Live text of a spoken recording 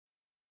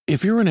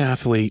If you're an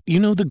athlete, you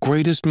know the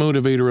greatest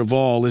motivator of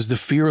all is the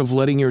fear of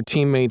letting your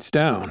teammates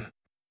down.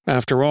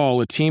 After all,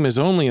 a team is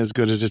only as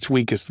good as its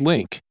weakest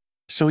link.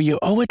 So you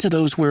owe it to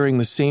those wearing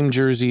the same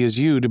jersey as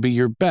you to be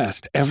your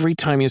best every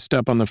time you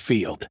step on the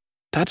field.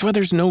 That's why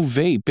there's no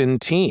vape in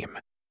team.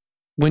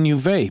 When you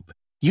vape,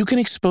 you can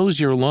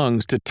expose your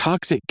lungs to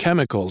toxic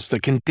chemicals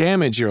that can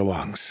damage your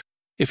lungs.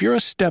 If you're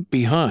a step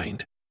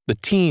behind, the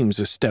team's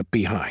a step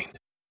behind.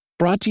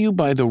 Brought to you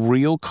by The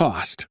Real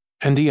Cost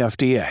and the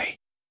FDA.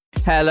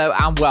 Hello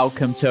and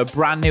welcome to a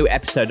brand new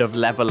episode of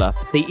Level Up,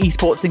 the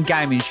esports and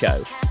gaming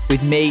show,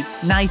 with me,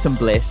 Nathan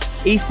Bliss,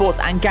 esports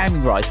and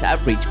gaming writer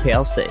at Reach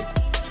PLC.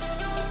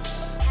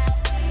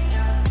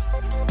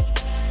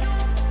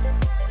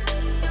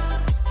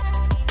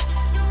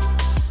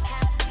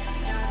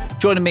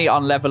 Joining me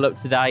on Level Up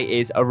today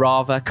is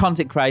Aarava,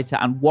 content creator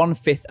and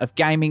 1/5 of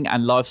gaming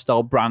and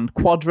lifestyle brand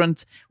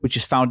Quadrant, which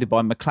is founded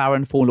by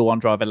McLaren Formula 1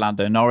 driver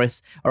Lando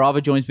Norris.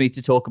 Aarava joins me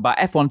to talk about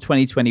F1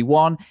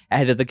 2021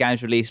 ahead of the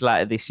game's release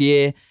later this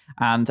year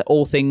and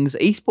all things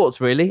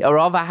esports, really.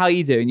 Aarava, how are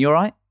you doing? You all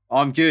right?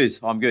 I'm good.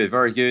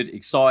 Very good.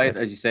 Excited.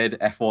 As you said,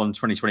 F1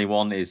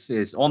 2021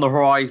 is on the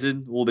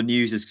horizon. All the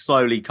news is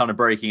slowly kind of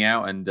breaking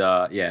out and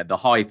the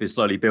hype is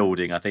slowly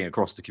building, I think,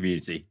 across the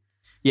community.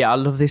 Yeah, I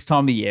love this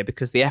time of year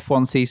because the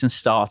F1 season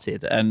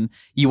started and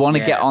you want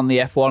to get on the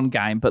F1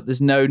 game, but there's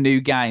no new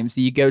games.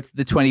 So you go to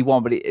the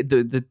 21, but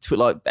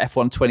like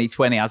F1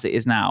 2020 as it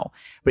is now,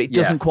 but it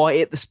doesn't quite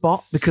hit the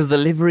spot because the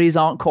liveries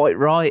aren't quite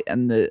right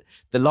and the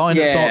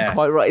lineups aren't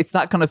quite right. It's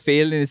that kind of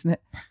feeling, isn't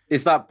it?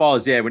 It's that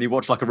buzz, when you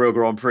watch like a real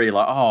Grand Prix,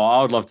 like, oh,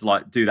 I would love to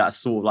like do that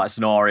sort of like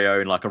scenario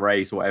in like a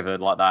race or whatever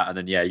like that. And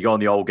then, you go on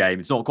the old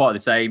game. It's not quite the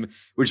same,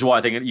 which is why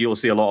I think you'll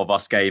see a lot of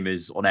us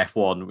gamers on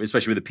F1,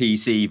 especially with the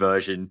PC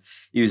version,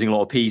 using a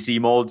lot of PC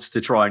mods to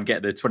try and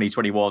get the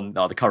 2021,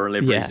 the current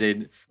liveries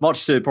in,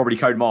 much to probably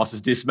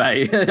Codemasters'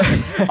 dismay,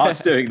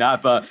 us doing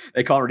that, but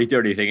they can't really do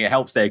anything. It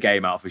helps their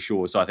game out for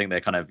sure. So I think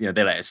they're kind of, they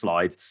let it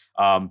slide.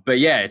 But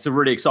it's a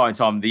really exciting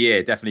time of the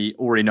year. Definitely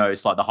already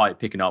noticed like the hype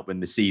picking up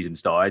when the season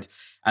started.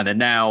 And then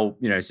now,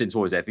 since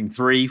what was it, I think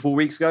 3-4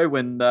 weeks ago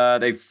when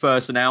they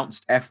first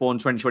announced F1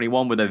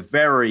 2021 with a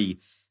very,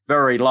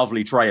 very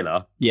lovely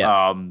trailer.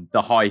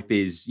 The hype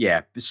is,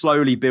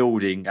 slowly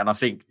building. And I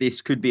think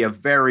this could be a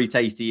very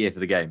tasty year for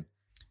the game.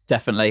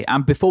 Definitely.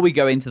 And before we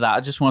go into that, I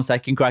just want to say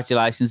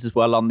congratulations as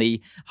well on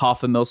the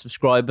 500,000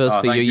 subscribers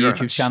for your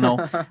YouTube channel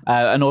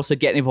and also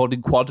getting involved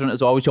in Quadrant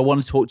as well, which I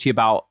want to talk to you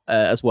about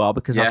as well,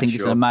 because I think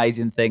it's an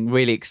amazing thing,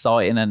 really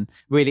exciting and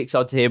really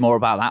excited to hear more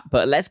about that.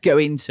 But let's go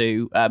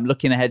into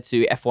looking ahead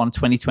to F1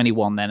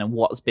 2021 then and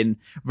what's been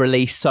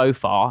released so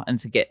far and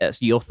to get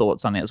your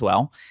thoughts on it as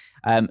well.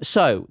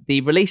 So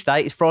the release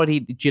date is Friday,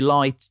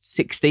 July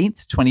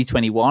 16th,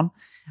 2021,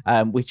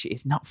 which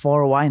is not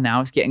far away now.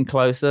 It's getting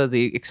closer.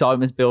 The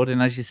excitement's building,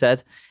 as you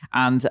said.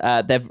 And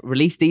they've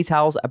released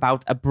details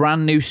about a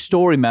brand new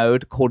story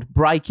mode called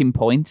Breaking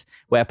Point,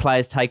 where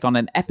players take on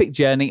an epic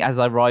journey as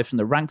they rise from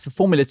the ranks of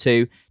Formula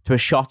 2 to a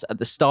shot at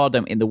the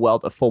stardom in the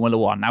world of Formula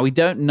 1. Now, we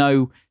don't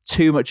know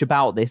too much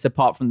about this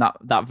apart from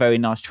that very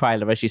nice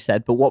trailer, as you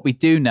said. But what we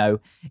do know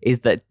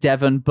is that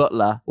Devon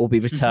Butler will be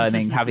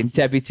returning, having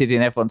debuted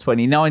in F1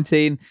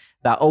 2019,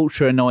 that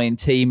ultra annoying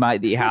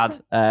teammate that he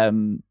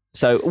had.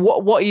 So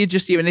what are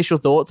your initial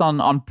thoughts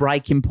on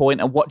Breaking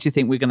Point and what do you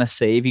think we're going to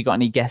see? Have you got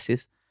any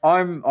guesses?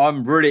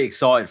 I'm really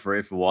excited for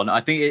it, for one. I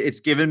think it's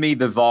given me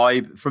the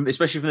vibe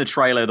especially from the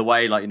trailer, the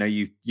way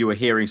you were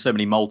hearing so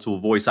many multiple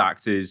voice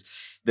actors.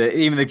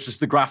 Just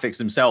the graphics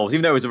themselves,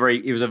 even though it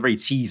was a very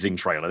teasing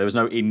trailer, there was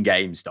no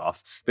in-game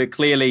stuff, but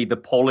clearly the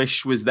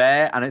polish was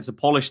there, and it's a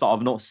polish that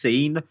I've not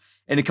seen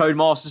in a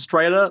Codemasters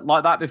trailer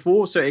like that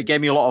before. So it gave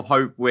me a lot of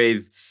hope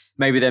with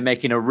maybe they're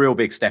making a real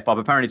big step up.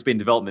 Apparently it's been in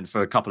development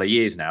for a couple of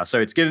years now,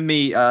 so it's given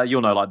me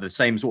like the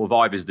same sort of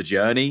vibe as The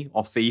Journey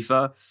off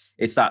FIFA.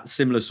 It's that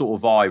similar sort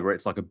of vibe where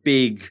it's like a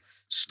big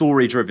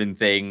story-driven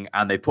thing,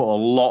 and they put a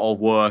lot of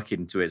work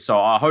into it. So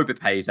I hope it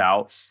pays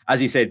out.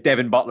 As you said,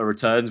 Devon Butler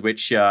returns,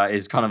 which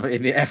is kind of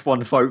in the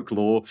F1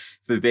 folklore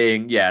for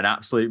being, an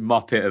absolute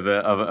muppet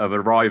of a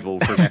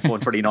rival from F1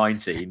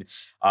 2019.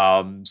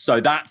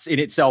 So that's in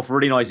itself a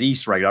really nice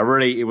Easter egg.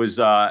 It was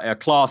a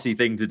classy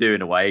thing to do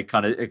in a way,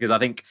 kind of, because I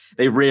think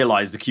they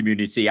realized the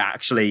community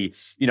actually,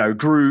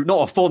 grew,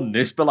 not a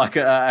fondness, but like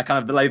a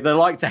kind of, they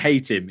like to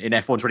hate him in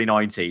F1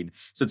 2019.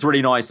 So it's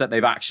really nice that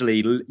they've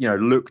actually,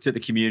 looked at the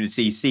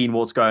community, seen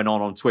what's going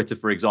on Twitter,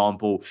 for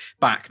example,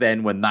 back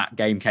then when that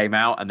game came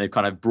out, and they've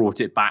kind of brought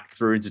it back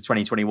through into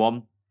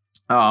 2021.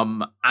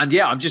 I'm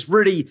just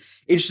really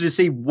interested to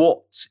see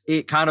what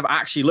it kind of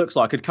actually looks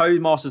like. And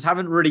Codemasters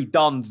haven't really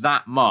done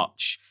that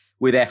much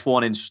with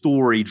F1 and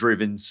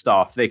story-driven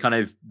stuff. They kind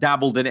of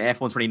dabbled in it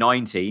F1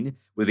 2019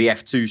 with the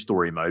F2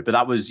 story mode, but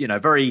that was,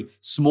 very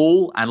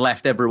small and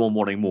left everyone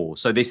wanting more.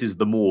 So this is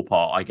the more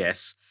part, I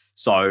guess.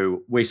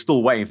 So we're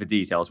still waiting for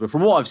details. But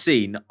from what I've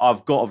seen,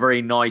 I've got a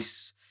very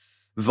nice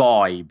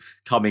vibe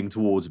coming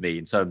towards me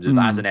in terms of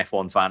as an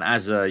F1 fan,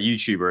 as a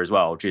YouTuber as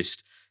well.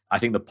 Just, I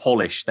think the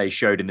polish they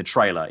showed in the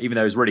trailer, even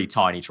though it was a really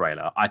tiny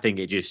trailer, I think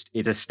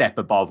it's a step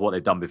above what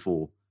they've done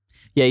before.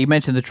 Yeah, you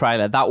mentioned the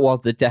trailer. That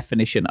was the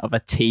definition of a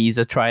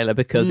teaser trailer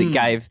because it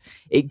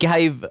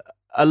gave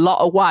a lot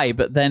away,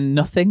 but then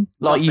nothing.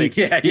 Like you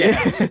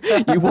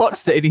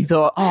watched it and you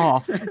thought,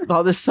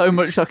 like there's so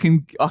much I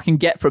can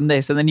get from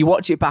this, and then you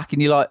watch it back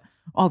and you're like,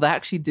 they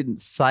actually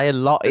didn't say a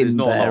lot in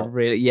there,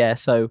 really. Yeah,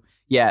 so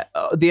yeah,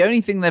 the only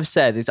thing they've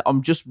said is,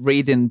 I'm just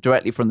reading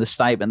directly from the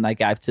statement they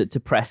gave to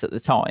press at the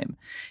time.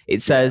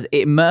 It says,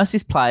 it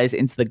immerses players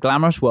into the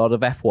glamorous world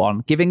of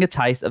F1, giving a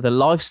taste of the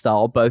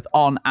lifestyle both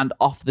on and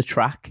off the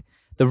track,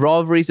 the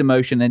rivalries,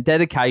 emotion, and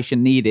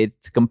dedication needed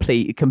to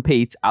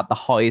compete at the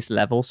highest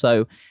level.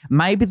 So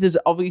maybe there's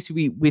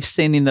obviously we've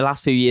seen in the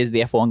last few years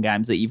the F1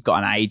 games that you've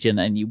got an agent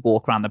and you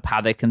walk around the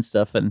paddock and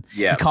stuff, and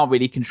you can't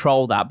really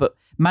control that. But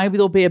maybe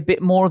there'll be a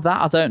bit more of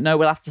that. I don't know.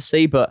 We'll have to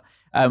see. But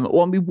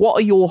what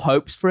are your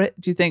hopes for it?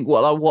 Do you think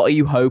what are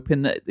you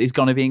hoping that is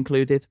going to be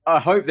included? I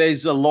hope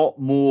there's a lot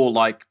more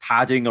like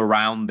padding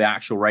around the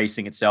actual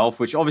racing itself,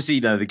 which obviously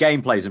the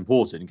gameplay is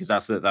important because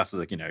that's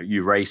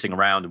you racing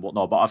around and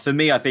whatnot. But for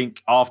me, I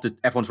think after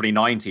F1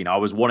 2019, I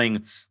was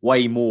wanting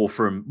way more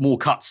from more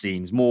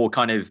cutscenes, more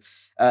kind of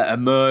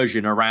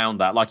immersion around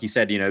that. Like you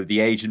said, the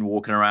agent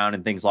walking around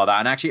and things like that.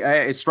 And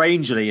actually,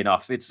 strangely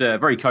enough, it's a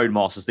very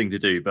Codemasters thing to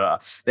do,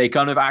 but they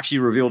kind of actually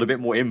revealed a bit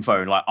more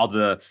info in like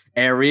other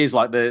areas,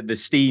 like the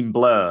Steam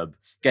blurb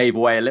gave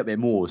away a little bit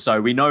more. So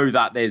we know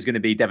that there's going to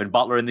be Devin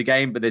Butler in the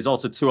game, but there's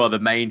also two other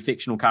main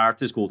fictional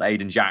characters called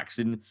Aiden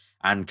Jackson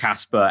and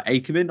Casper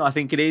Ackerman, I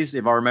think it is,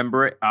 if I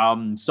remember it.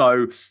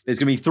 So there's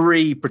going to be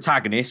three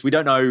protagonists. We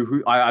don't know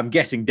who. I'm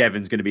guessing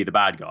Devin's going to be the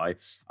bad guy.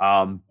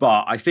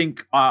 But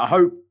I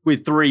hope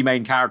with three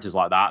main characters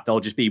like that, there'll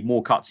just be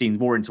more cutscenes,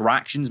 more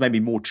interactions, maybe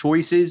more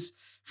choices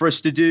for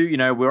us to do.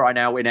 We're right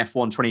now in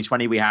F1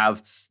 2020, we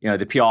have,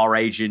 the PR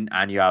agent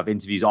and you have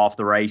interviews after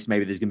the race.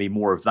 Maybe there's going to be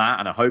more of that,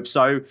 and I hope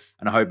so.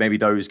 And I hope maybe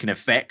those can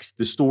affect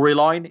the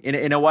storyline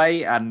in a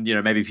way, and,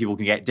 maybe people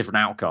can get different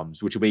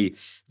outcomes, which will be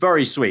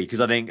very sweet.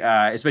 Because I think,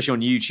 especially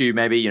on YouTube,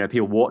 maybe,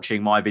 people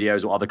watching my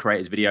videos or other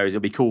creators' videos,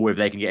 it'll be cool if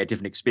they can get a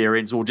different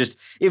experience, or just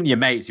even your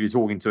mates, if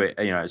you're talking to it,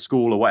 at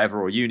school or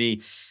whatever, or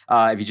uni,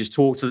 if you just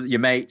talk to your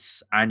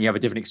mates and you have a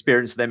different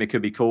experience to them, it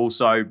could be cool.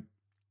 So,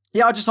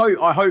 yeah,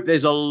 I hope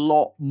there's a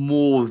lot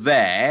more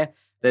there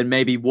than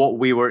maybe what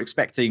we were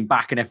expecting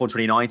back in F1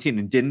 2019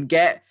 and didn't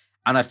get.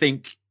 And I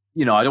think,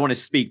 I don't want to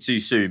speak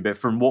too soon, but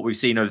from what we've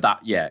seen of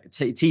that,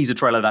 teaser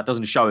trailer, that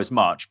doesn't show us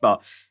much.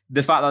 But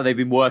the fact that they've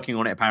been working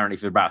on it apparently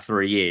for about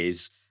 3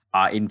 years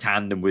in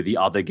tandem with the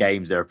other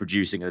games they were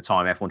producing at the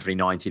time, F1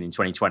 2019 and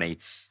 2020,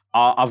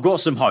 I've got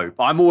some hope.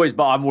 I'm always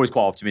quite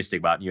optimistic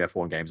about new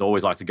F1 games. I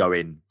always like to go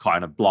in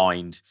kind of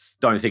blind.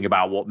 Don't think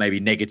about what maybe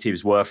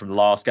negatives were from the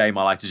last game.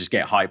 I like to just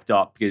get hyped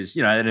up because,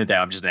 at the end of the day,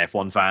 I'm just an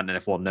F1 fan, an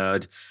F1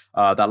 nerd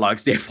that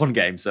likes the F1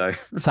 game. So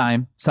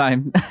same.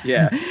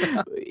 Yeah.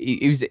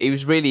 It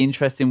was really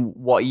interesting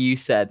what you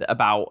said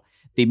about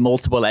the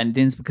multiple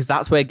endings, because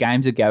that's where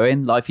games are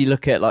going. Like if you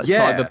look at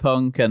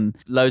Cyberpunk and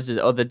loads of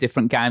other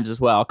different games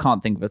as well, I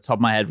can't think of the top of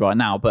my head right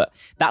now, but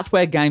that's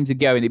where games are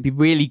going. It'd be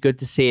really good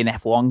to see an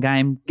F1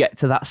 game get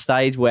to that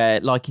stage where,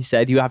 like you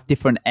said, you have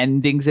different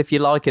endings, if you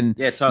like, and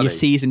your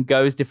season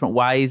goes different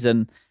ways.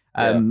 And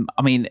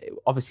I mean,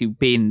 obviously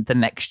being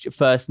the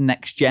first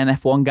next gen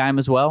F1 game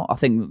as well, I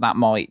think that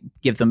might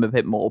give them a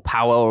bit more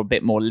power or a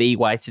bit more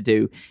leeway to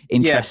do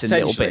interesting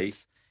little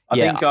bits. I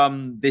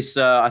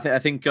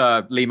think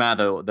Lee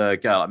Mather,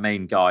 the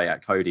main guy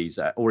at Cody's,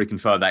 already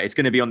confirmed that it's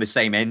going to be on the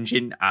same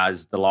engine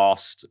as the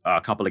last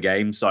couple of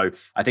games. So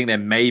I think they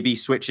may be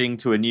switching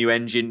to a new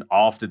engine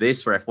after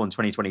this for F1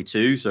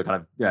 2022. So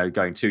kind of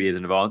going 2 years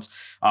in advance.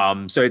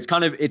 So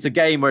it's a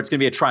game where it's going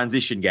to be a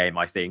transition game,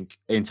 I think,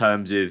 in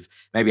terms of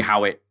maybe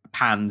how it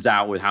pans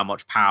out with how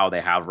much power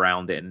they have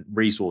around it and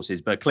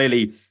resources. But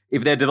clearly,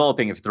 if they're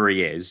developing it for 3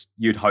 years,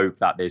 you'd hope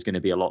that there's going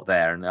to be a lot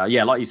there. And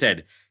like you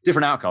said,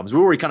 different outcomes.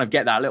 We already kind of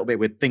get that a little bit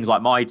with things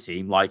like my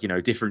team, like,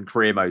 different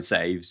career mode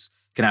saves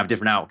can have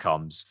different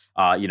outcomes.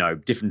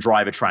 Different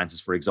driver transfers,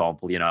 for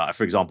example.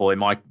 For example, in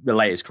the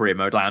latest career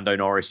mode, Lando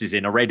Norris is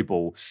in a Red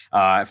Bull.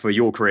 For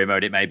your career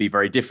mode, it may be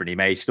very different. He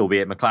may still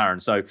be at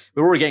McLaren. So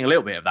we're already getting a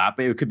little bit of that,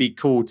 but it could be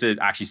cool to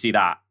actually see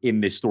that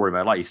in this story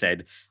mode. Like you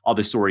said,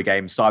 other story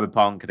games,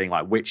 Cyberpunk, I think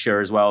like Witcher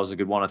as well is a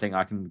good one. I think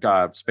I can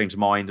spring to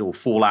mind, or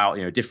Fallout.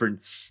 Different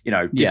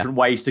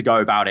ways to go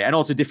about it, and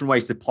also different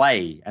ways to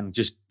play and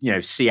just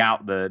see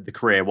out the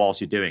career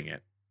whilst you're doing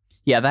it.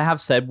 Yeah, they have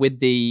said with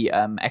the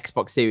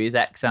Xbox Series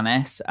X and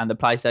S and the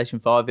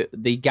PlayStation 5,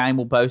 the game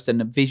will boast a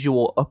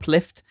visual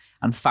uplift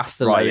and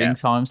faster loading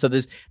time. So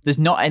there's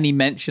not any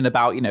mention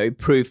about,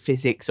 improved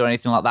physics or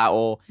anything like that.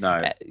 Or no,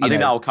 I think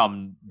that'll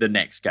come the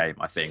next game,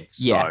 I think.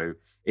 So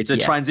It's a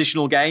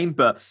transitional game,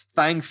 but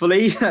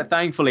thankfully,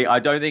 I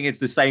don't think it's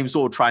the same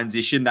sort of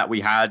transition that we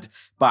had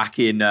back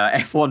in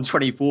F1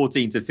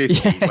 2014 to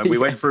 15, when we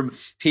went from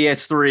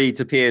PS3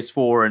 to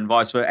PS4 and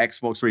vice versa,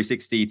 Xbox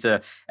 360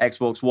 to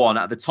Xbox One.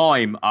 At the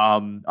time,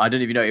 I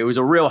don't even know, it was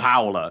a real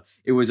howler.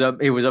 It was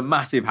a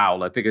massive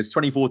howler, because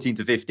 2014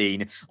 to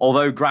 15,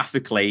 although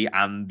graphically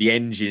and the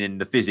engine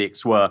and the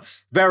physics were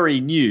very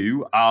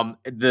new,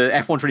 the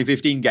F1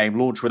 2015 game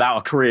launched without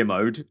a career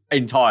mode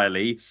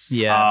entirely.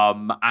 Yeah.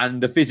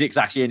 And the physics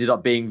actually ended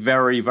up being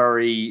very,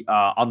 very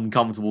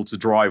uncomfortable to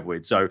drive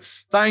with. So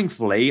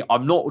thankfully,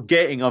 I'm not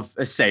getting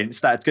a sense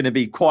that it's going to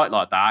be quite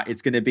like that.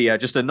 It's going to be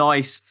just a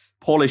nice,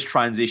 polished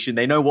transition.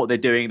 They know what they're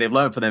doing. They've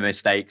learned from their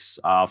mistakes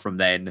from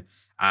then.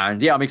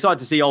 And yeah, I'm excited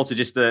to see also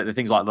just the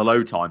things like the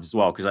load times as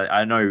well, because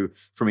I know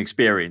from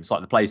experience,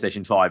 like the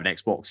PlayStation 5 and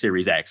Xbox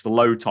Series X, the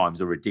load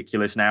times are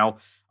ridiculous now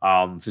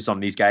for some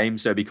of these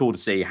games. So it'd be cool to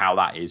see how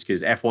that is,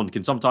 because F1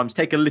 can sometimes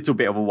take a little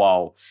bit of a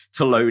while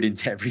to load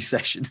into every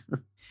session.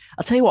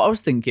 I'll tell you what I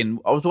was thinking.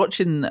 I was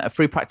watching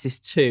Free Practice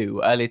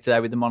 2 earlier today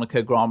with the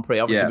Monaco Grand Prix.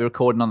 Obviously, we're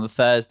recording on the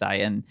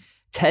Thursday, and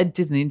Ted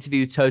did an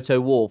interview with Toto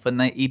Wolff, and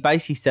he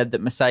basically said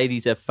that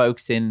Mercedes are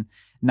focusing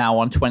now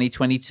on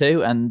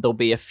 2022, and there'll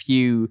be a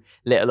few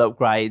little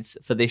upgrades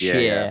for this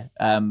year,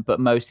 but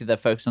mostly they're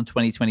focused on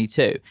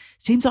 2022.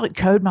 Seems like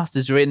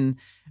Codemasters are in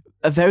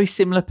a very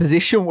similar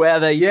position where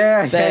they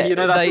that's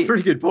a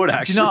pretty good point,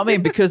 actually. Do you know what I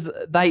mean? Because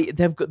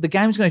they've got, the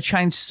game's going to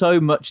change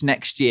so much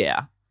next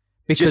year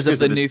because of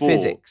the new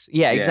physics.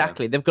 Yeah,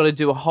 exactly. They've got to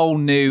do a whole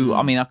new.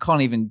 I mean, I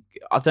can't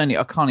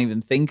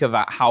even think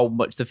about how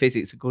much the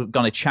physics are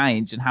going to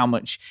change and how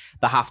much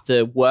they have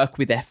to work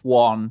with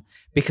F1,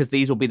 because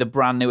these will be the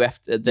brand new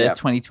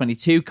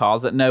 2022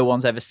 cars that no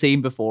one's ever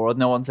seen before, or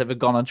no one's ever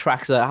gone on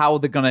track. So how are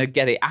they going to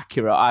get it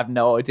accurate? I have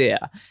no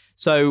idea.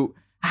 So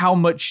how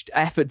much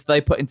effort do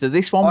they put into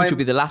this one, which will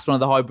be the last one of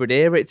the hybrid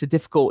era? It's a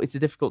difficult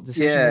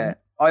decision. Yeah. Isn't it?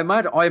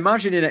 I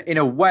imagine in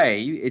a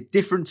way, it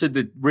different to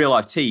the real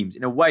life teams.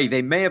 In a way,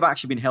 they may have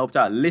actually been helped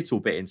out a little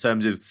bit in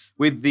terms of,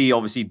 with the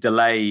obviously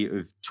delay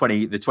of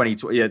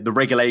the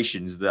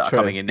regulations that are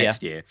coming in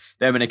next year.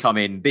 They're going to come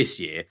in this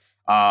year,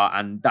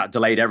 and that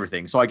delayed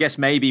everything. So I guess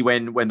maybe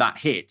when that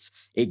hit,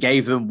 it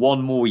gave them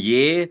one more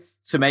year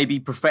to maybe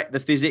perfect the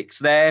physics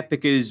there,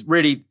 because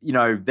really,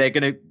 they're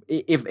going to,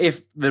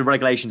 if the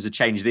regulations had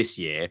changed this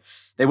year,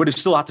 they would have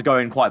still had to go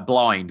in quite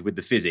blind with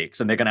the physics,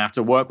 and they're going to have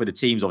to work with the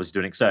teams,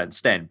 obviously, to a certain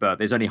extent, but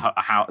there's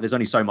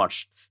only so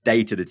much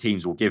data the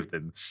teams will give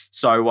them.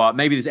 So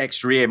maybe this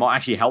extra year might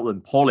actually help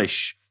them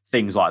polish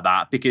things like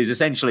that, because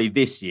essentially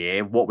this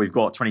year, what we've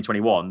got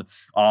 2021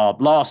 are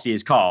last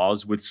year's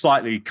cars with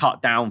slightly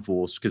cut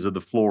downforce because of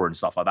the floor and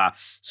stuff like that.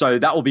 So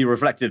that will be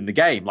reflected in the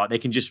game. Like, they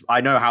can just,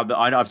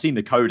 I've seen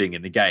the coding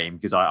in the game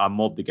because I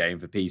mod the game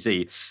for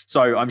PC.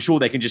 So I'm sure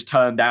they can just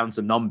turn down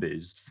some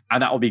numbers,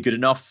 and that will be good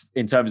enough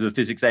in terms of the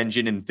physics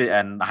engine and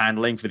the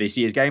handling for this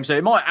year's game. So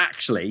it might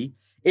actually,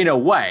 in a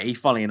way,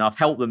 funnily enough,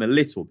 help them a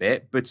little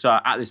bit. But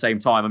at the same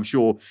time, I'm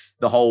sure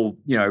the whole,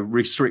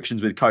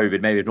 restrictions with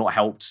COVID maybe have not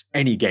helped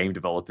any game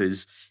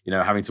developers,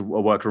 having to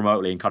work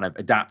remotely and kind of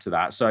adapt to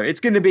that. So it's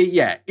going to be,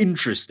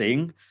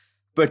 interesting.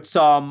 But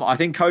I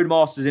think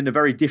Codemasters in a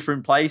very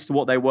different place to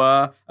what they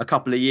were a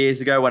couple of years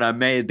ago, when I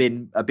may have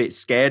been a bit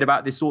scared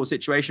about this sort of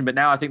situation. But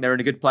now I think they're in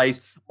a good place.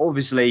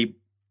 Obviously,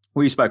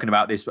 we've spoken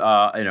about this,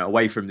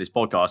 away from this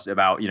podcast,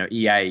 about,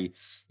 EA,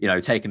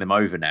 taking them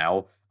over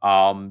now.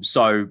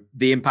 So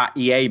the impact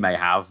EA may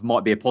have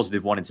might be a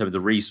positive one in terms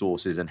of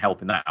resources and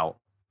helping that out.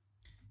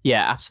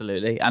 Yeah,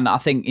 absolutely. And I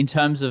think in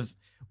terms of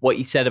what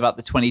you said about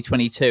the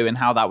 2022 and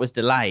how that was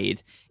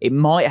delayed, it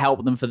might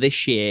help them for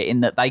this year in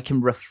that they can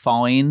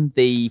refine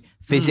the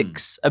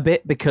physics a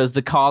bit, because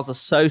the cars are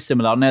so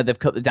similar. I know they've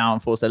cut the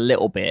downforce a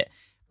little bit,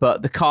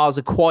 but the cars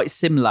are quite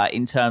similar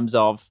in terms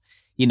of,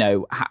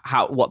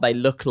 how what they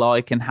look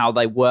like and how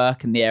they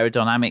work and the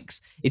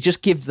aerodynamics. It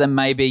just gives them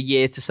maybe a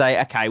year to say,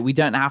 okay, we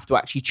don't have to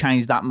actually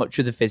change that much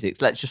with the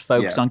physics. Let's just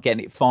focus on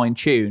getting it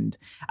fine-tuned,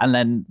 and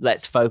then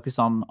let's focus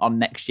on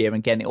next year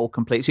and getting it all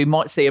complete. So we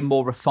might see a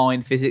more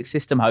refined physics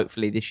system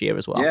hopefully this year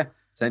as well. Yeah,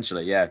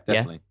 potentially. Yeah,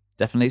 definitely. Yeah,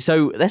 definitely.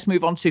 So let's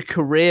move on to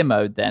career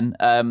mode then,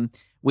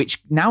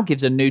 which now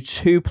gives a new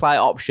 2-player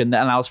option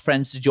that allows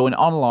friends to join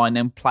online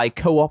and play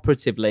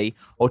cooperatively,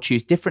 or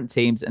choose different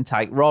teams and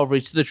take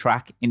rivalries to the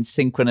track in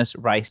synchronous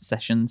race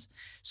sessions.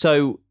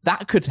 So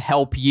that could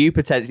help you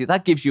potentially.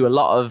 That gives you a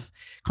lot of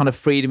kind of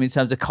freedom in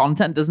terms of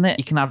content, doesn't it?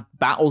 You can have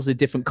battles with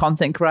different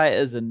content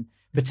creators, and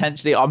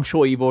potentially, I'm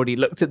sure you've already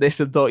looked at this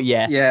and thought,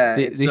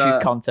 this is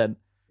content.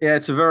 Yeah,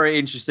 it's a very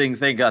interesting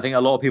thing. I think a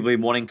lot of people have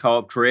been wanting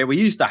co-op career. We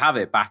used to have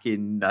it back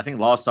in, I think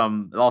the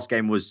last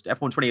game was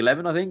F1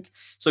 2011, I think.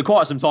 So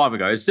quite some time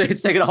ago. It's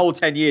taken a whole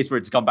 10 years for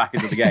it to come back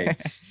into the game.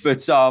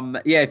 But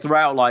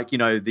throughout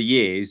the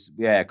years,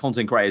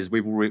 content creators,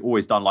 we've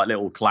always done like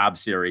little collab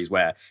series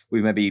where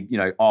we maybe,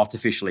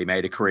 artificially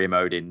made a career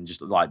mode in just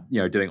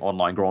doing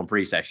online Grand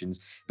Prix sessions.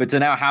 But to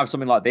now have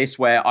something like this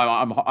where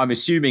I'm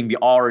assuming the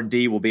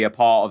R&D will be a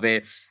part of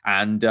it.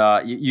 And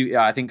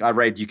I think I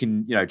read you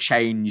can,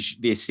 change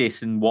this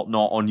assists and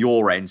whatnot on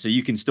your end, so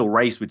you can still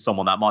race with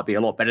someone that might be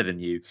a lot better than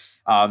you.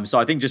 So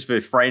I think just for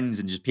friends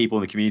and just people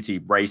in the community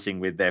racing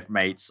with their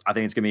mates, I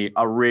think it's going to be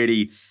a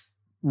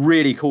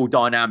really cool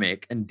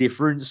dynamic and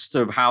difference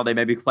to how they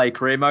maybe play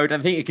career mode.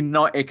 And I think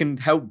it can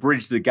help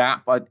bridge the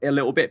gap a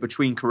little bit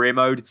between career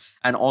mode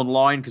and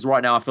online, because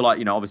right now I feel like,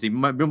 obviously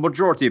the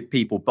majority of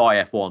people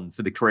buy F1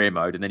 for the career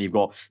mode, and then you've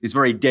got this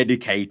very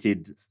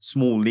dedicated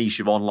small niche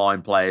of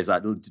online players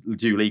that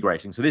do league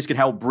racing. So this could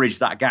help bridge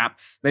that gap,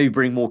 maybe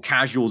bring more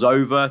casuals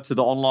over to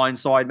the online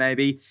side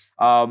maybe.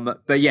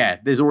 But yeah,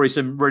 there's already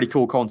some really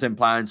cool content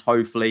plans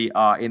hopefully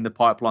in the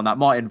pipeline that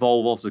might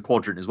involve also the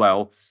Quadrant as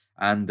well.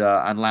 And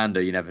Lando,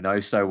 you never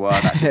know. So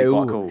that could be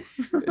quite cool.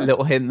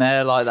 Little hint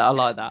there, like that. I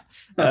like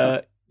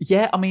that.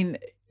 Yeah, I mean,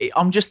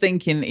 I'm just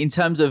thinking in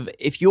terms of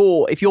if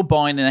you're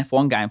buying an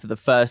F1 game for the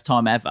first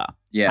time ever,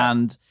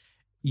 and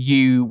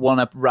you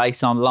want to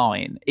race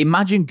online,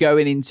 imagine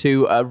going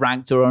into a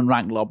ranked or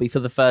unranked lobby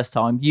for the first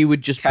time. You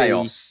would just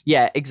chaos.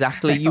 Yeah,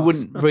 exactly. Chaos. You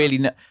wouldn't really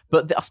know.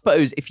 But I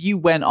suppose if you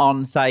went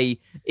on,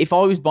 say, if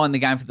I was buying the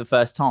game for the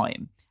first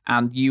time,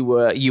 and you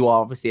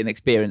are obviously an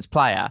experienced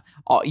player,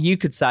 you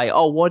could say,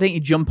 oh, why don't you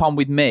jump on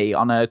with me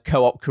on a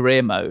co-op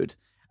career mode,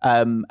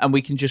 and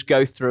we can just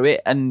go through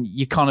it, and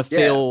you kind of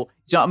feel,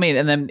 do you know what I mean?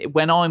 And then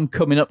when I'm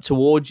coming up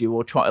towards you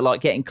or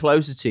getting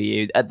closer to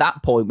you, at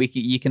that point,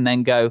 you can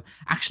then go,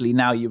 actually,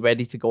 now you're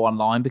ready to go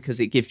online, because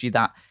it gives you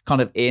that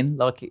kind of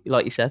like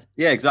you said.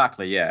 Yeah,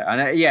 exactly, yeah.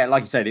 And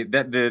like you said,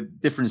 the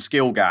different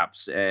skill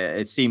gaps,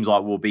 it seems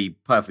like will be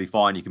perfectly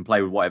fine. You can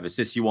play with whatever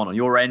assists you want on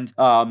your end.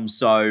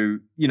 So,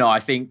 I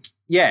think,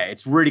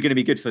 it's really going to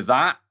be good for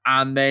that.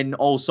 And then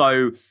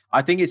also,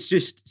 I think it's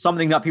just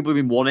something that people have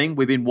been wanting.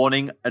 We've been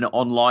wanting an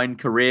online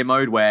career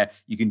mode where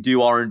you can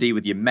do R&D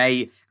with your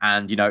mate,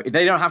 and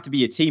they don't have to be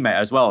your teammate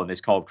as well in this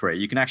co-op career.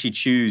 You can actually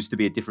choose to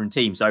be a different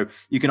team. So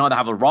you can either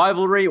have a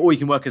rivalry, or you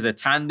can work as a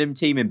tandem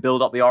team and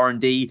build up the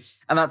R&D.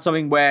 And that's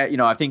something where,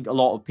 I think a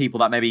lot of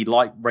people that maybe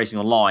like racing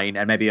online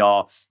and maybe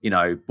are,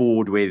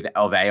 bored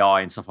of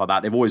AI and stuff like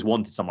that, they've always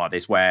wanted something like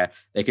this where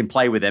they can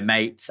play with their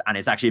mates and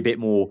it's actually a bit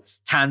more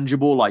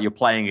tangible, like you're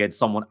playing against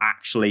someone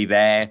actually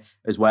there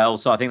as well.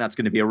 So I think that's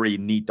going to be a really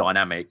neat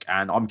dynamic.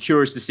 And I'm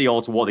curious to see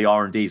also what the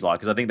R&D is like,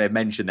 because I think they've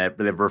mentioned that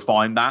they've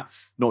refined that,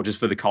 not just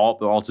for the co-op,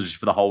 but also just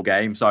for the whole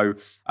game. So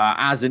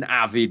as an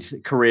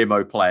avid career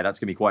mode player, that's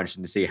going to be quite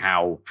interesting to see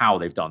how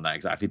they've done that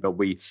exactly. But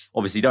we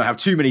obviously don't have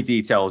too many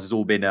details. It's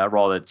all been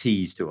rather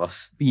teased to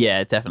us.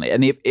 Yeah, definitely.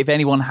 And if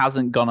anyone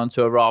hasn't gone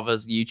onto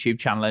Aarava's YouTube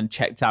channel and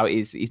checked out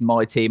his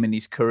My Team and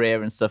his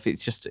career and stuff,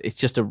 it's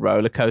just a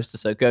roller coaster.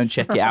 So go and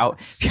check it out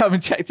if you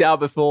haven't checked it out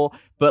before.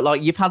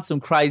 But you've had some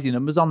crazy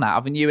numbers on that,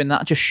 haven't you? And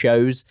that just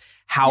shows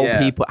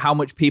how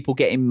much people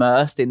get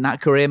immersed in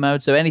that career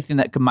mode. So anything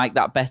that can make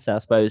that better, I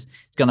suppose, is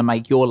going to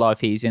make your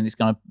life easier, and it's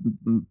going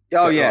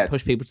to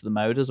push people to the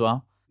mode as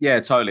well. Yeah,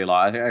 totally.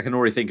 I can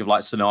already think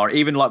of scenario,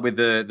 even with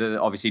the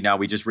obviously now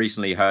we just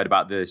recently heard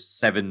about the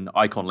 7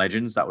 icon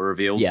legends that were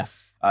revealed.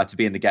 To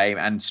be in the game.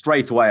 And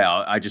straight away,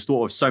 I just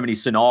thought of so many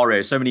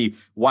scenarios, so many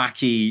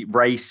wacky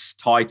race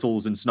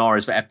titles and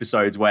scenarios for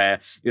episodes where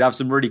you'd have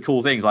some really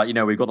cool things.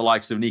 We've got the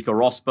likes of Nico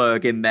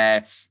Rosberg in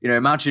there.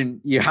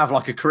 Imagine you have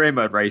a career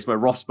mode race where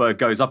Rosberg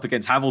goes up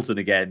against Hamilton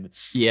again.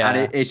 Yeah.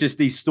 And it's just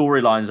these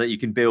storylines that you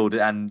can build.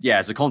 And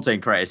as a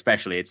content creator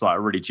especially, it's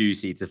really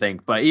juicy to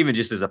think. But even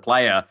just as a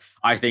player,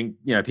 I think,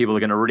 people are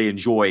going to really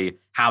enjoy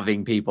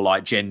having people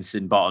like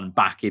Jensen Button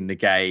back in the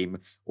game,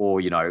 or,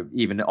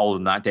 even older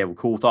than that, David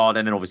Coulthard,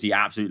 and then obviously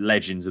absolute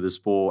legends of the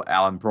sport,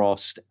 Alan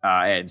Prost,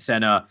 Ayrton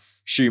Senna,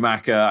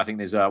 Schumacher. I think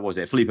there's,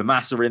 Felipe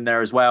Massa in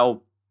there as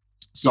well.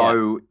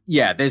 So,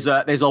 there's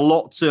a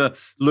lot to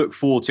look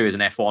forward to as an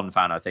F1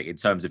 fan, I think, in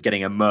terms of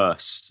getting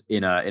immersed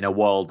in a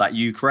world that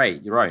you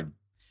create, your own.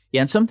 Yeah,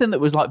 and something that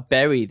was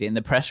buried in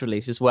the press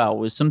release as well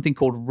was something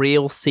called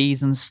Real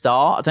Season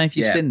Start. I don't know if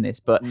you've seen this,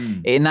 but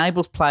it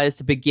enables players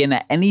to begin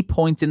at any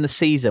point in the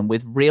season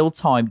with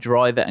real-time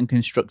driver and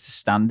constructor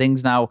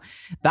standings. Now,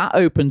 that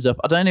opens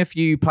up, I don't know if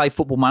you play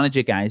Football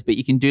Manager games, but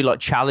you can do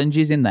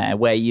challenges in there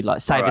where you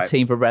save a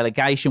team for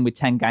relegation with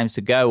 10 games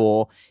to go,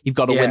 or you've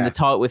got to win the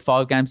title with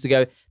 5 games to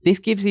go. This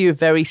gives you a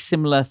very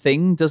similar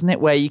thing, doesn't it?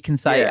 Where you can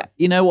say,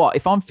 you know what,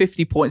 if I'm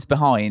 50 points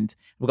behind,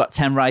 we've got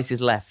 10 races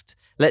left,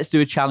 let's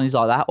do a challenge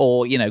like that.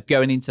 Or,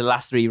 going into the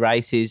last 3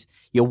 races,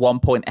 you're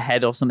 1 point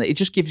ahead or something. It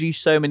just gives you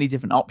so many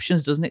different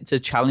options, doesn't it, to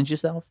challenge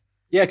yourself?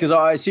 Yeah, because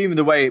I assume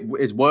the way it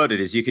is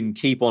worded is you can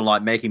keep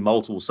on making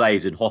multiple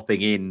saves and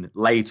hopping in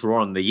later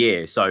on in the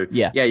year. So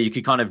you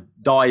could kind of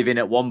dive in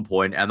at one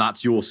point, and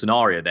that's your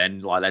scenario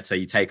then. Let's say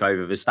you take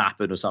over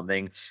Verstappen or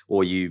something,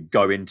 or you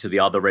go into the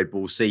other Red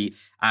Bull seat,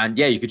 and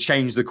you could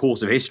change the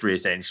course of history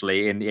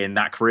essentially in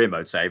that career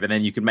mode save, and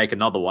then you can make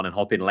another one and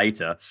hop in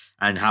later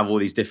and have all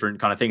these different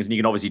kind of things. And you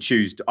can obviously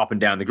choose up and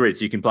down the grid,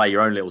 so you can play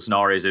your own little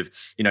scenarios of,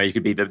 you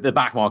could be the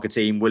back marker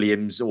team,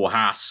 Williams or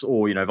Haas,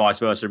 or vice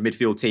versa,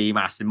 midfield team,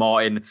 Aston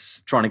Martin,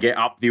 trying to get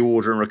up the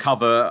order and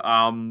recover.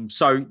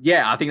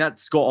 I think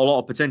that's got a lot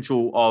of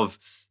potential of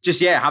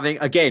having,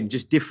 again,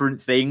 just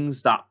different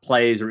things that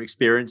players are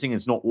experiencing.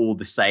 It's not all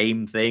the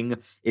same thing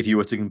if you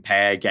were to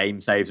compare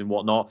game saves and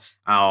whatnot.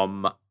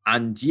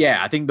 And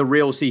yeah, I think the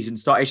real season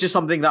start, it's just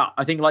something that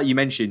I think, like you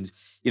mentioned,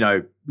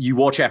 you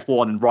watch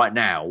F1 right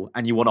now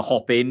and you want to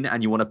hop in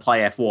and you want to play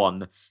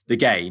F1, the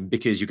game,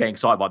 because you're getting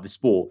excited by the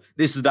sport.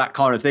 This is that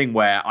kind of thing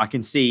where I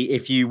can see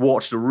if you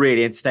watched a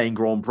really entertaining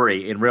Grand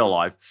Prix in real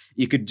life,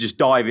 you could just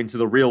dive into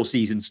the real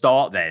season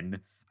start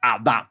then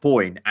at that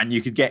point, and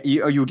you would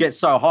get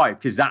so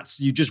hyped because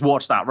you just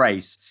watched that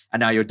race and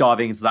now you're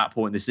diving into that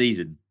point in the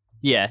season.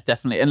 Yeah,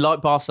 definitely. And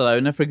like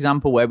Barcelona, for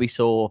example, where we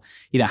saw,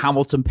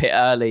 Hamilton pit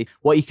early,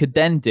 what you could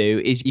then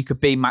do is you could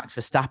be Max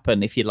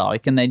Verstappen, if you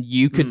like, and then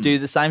you could do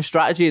the same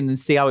strategy and then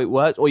see how it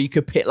works. Or you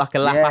could pit like a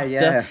lap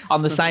after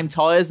on the same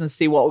tyres and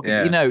see what,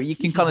 you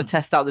can kind of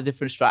test out the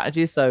different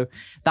strategies. So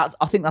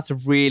I think that's a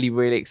really,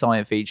 really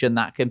exciting feature, and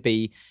that can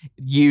be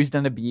used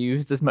and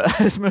abused as much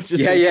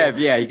as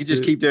Yeah. You could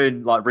just keep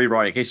doing like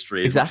rewriting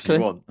history as much as you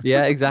want.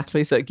 Yeah,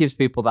 exactly. So it gives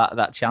people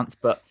that chance.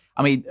 But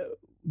I mean,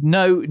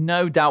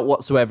 no doubt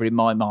whatsoever in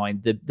my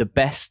mind, the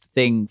best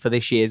thing for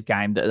this year's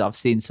game that I've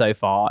seen so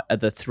far are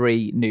the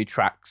 3 new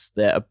tracks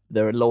that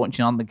are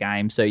launching on the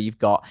game. So you've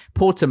got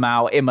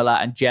Portimao, Imola,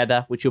 and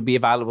Jeddah, which will be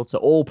available to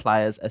all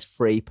players as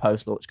free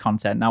post-launch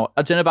content. Now,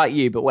 I don't know about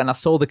you, but when I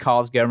saw the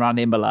cars going around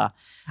Imola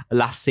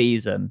last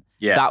season,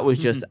 that was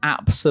just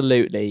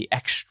absolutely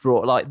extra.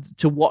 Like,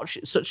 to watch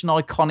such an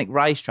iconic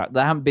racetrack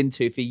that I haven't been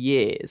to for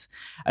years,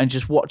 and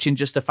just watching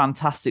just a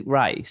fantastic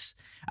race.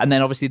 And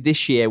then obviously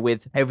this year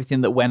with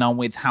everything that went on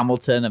with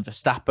Hamilton and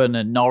Verstappen,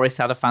 and Norris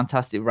had a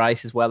fantastic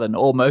race as well, and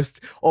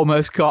almost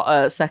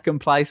got second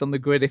place on the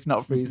grid, if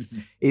not for his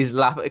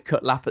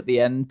cut lap at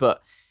the end.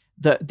 But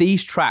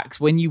these tracks,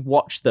 when you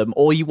watch them,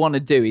 all you want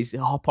to do is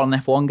hop on an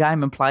F1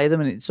 game and play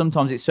them. And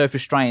sometimes it's so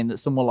frustrating that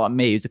someone like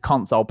me, who's a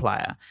console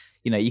player,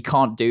 you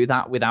can't do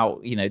that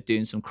without,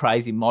 doing some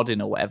crazy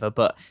modding or whatever.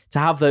 But to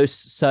have those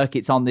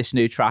circuits on this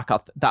new track,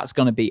 that's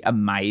going to be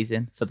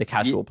amazing for the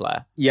casual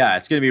player. Yeah,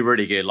 it's going to be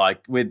really good.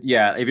 Like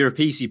if you're a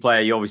PC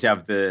player, you obviously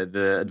have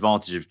the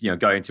advantage of,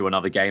 going to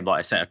another game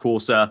like Assetto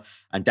Corsa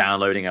and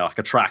downloading a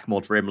track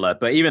mod for Imola.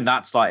 But even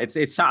that's like,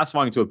 it's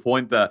satisfying to a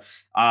point. But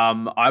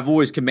I've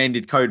always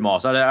commended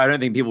Codemasters. I don't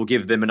think people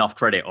give them enough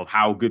credit of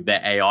how good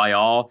their AI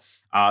are.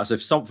 So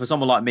for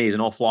someone like me as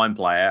an offline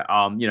player,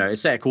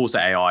 Assetto Corsa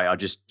AI are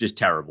just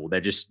terrible.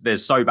 They're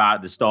so bad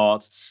at the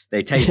starts.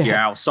 They take you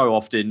out so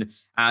often.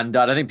 And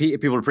I don't think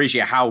people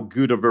appreciate how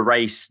good of a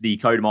race the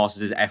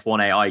Codemasters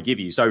F1 AI give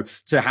you. So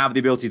to have the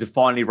ability to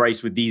finally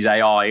race with these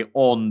AI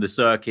on the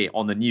circuit,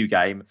 on the new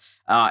game,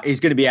 is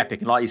going to be epic.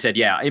 And like you said,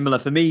 Imola,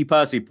 for me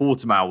personally,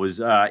 Portimao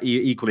was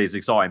equally as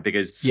exciting,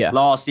 because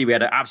last year we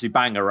had an absolute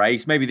banger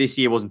race. Maybe this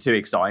year wasn't too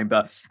exciting,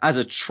 but as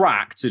a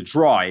track to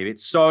drive,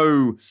 it's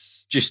so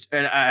just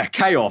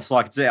chaos,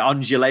 like I say,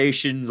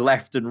 undulations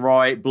left and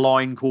right,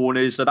 blind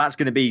corners. So that's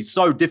going to be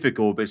so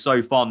difficult, but it's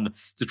so fun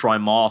to try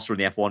and master in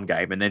the F1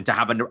 game. And then to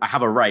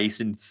have a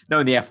race, and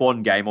knowing the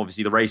F1 game,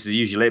 obviously the races are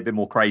usually a little bit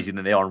more crazy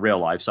than they are in real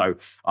life. So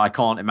I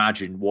can't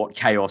imagine what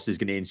chaos is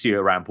going to ensue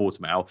around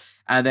Portimao.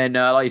 And then,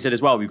 like you said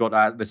as well, we've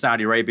got the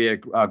Saudi Arabia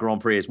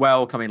Grand Prix as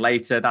well coming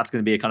later. That's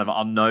going to be a kind of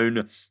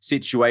unknown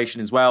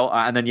situation as well.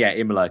 And then,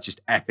 Imola,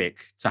 just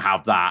epic to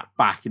have that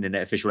back in an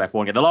official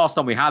F1 game. The last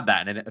time we had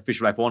that in an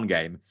official F1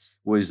 game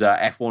was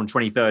F1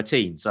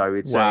 2013. So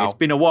it's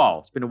been a while.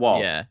 It's been a while.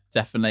 Yeah,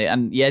 definitely.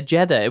 And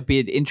Jeddah, it'll be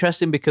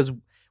interesting because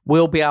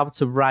we'll be able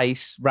to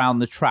race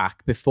round the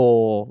track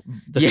before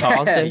the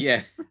cars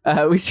do.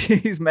 Which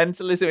is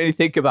mentalism when you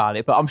think about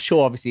it. But I'm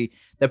sure, obviously,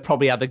 they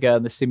probably had to go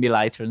in the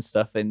simulator and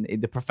stuff in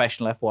the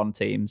professional F1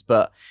 teams.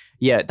 But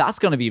that's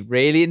going to be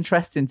really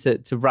interesting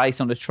to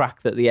race on a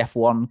track that the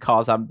F1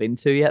 cars haven't been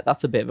to yet.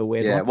 That's a bit of a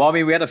weird one. Well, I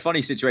mean, we had a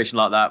funny situation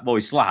like that. Well,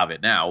 we still have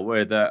it now,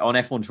 where on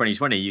F1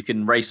 2020, you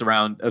can race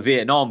around a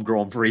Vietnam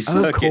Grand Prix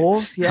circuit. Of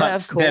course,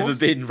 That's never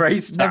been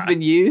raced. Never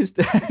been used.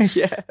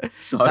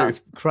 So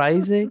that's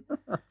crazy.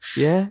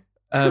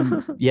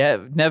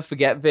 Never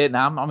forget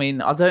Vietnam. I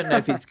mean, I don't know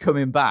if it's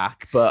coming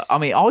back, but I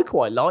mean, I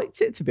quite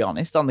liked it, to be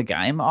honest, on the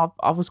game.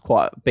 I was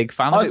quite a big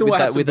fan of it. I thought it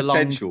had some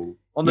potential.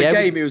 On the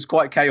game, it was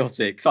quite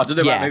chaotic. I don't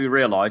know about maybe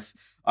real life.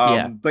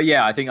 But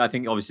I think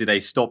obviously they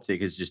stopped it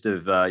because just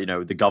of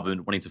the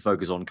government wanting to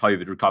focus on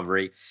COVID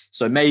recovery.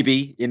 So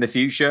maybe in the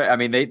future, I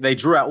mean, they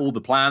drew out all the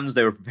plans.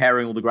 They were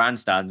preparing all the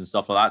grandstands and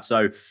stuff like that.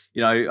 So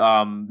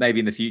maybe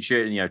in the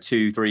future,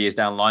 2-3 years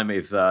down the line,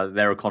 if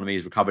their economy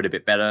has recovered a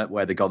bit better,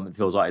 where the government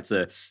feels like it's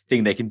a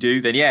thing they can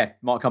do, then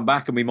might come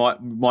back, and we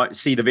might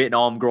see the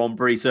Vietnam Grand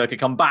Prix circuit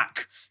come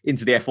back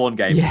into the F1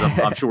 game.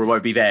 I'm sure it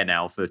won't be there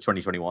now for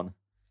 2021.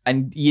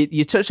 And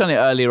you touched on it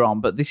earlier on,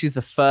 but this is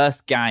the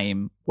first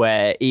game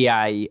where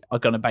EA are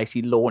going to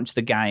basically launch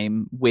the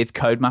game with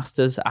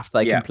Codemasters after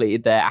they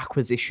completed their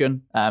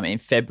acquisition in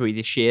February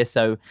this year.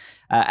 So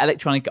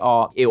Electronic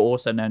Arts,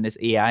 also known as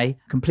EA,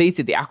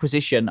 completed the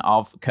acquisition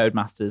of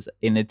Codemasters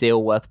in a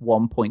deal worth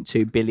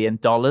 $1.2 billion.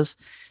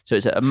 So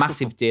it's a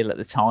massive deal at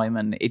the time,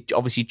 and it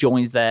obviously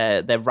joins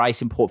their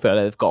racing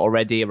portfolio they've got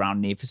already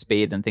around Need for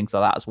Speed and things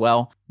like that as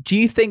well. Do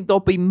you think there'll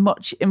be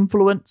much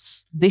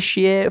influence this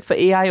year for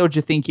EA, or do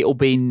you think it'll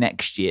be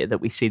next year that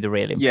we see the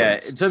real influence?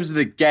 Yeah, in terms of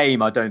the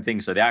game, I don't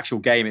think so. The actual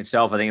game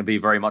itself, I think it'll be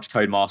very much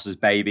Codemasters'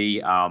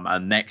 baby.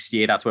 And next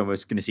year, that's when we're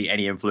going to see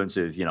any influence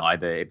of,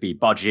 either it be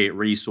budget,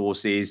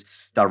 resources,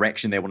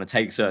 direction they want to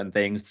take certain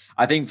things.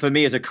 I think for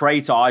me as a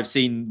creator, I've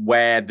seen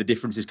where the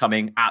difference is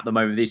coming at the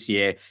moment this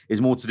year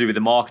is more to do with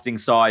the marketing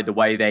side, the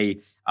way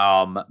they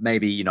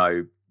maybe,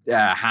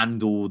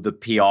 handle the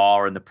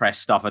PR and the press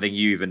stuff. I think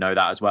you even know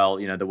that as well.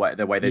 The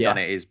way they've done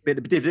it is a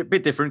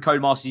bit different.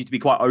 Codemasters used to be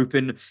quite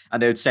open,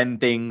 and they would send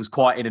things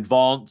quite in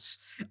advance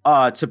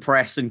to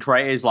press and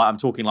creators. Like I'm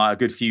talking like a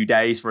good few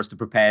days for us to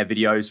prepare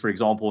videos, for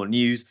example, and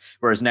news.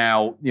 Whereas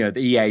now, the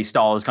EA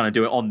stars kind of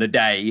do it on the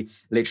day.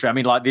 Literally, I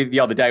mean, like the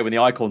other day when the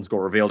icons got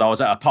revealed, I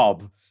was at a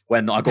pub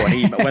when I got an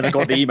email, when I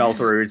got the email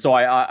through. So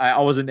I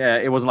wasn't.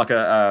 It wasn't like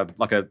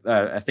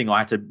a thing I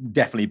had to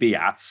definitely be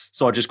at.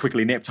 So I just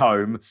quickly nipped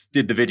home,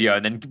 did the video,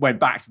 and then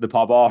went back to the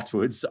pub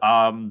afterwards.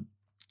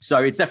 So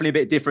it's definitely a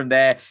bit different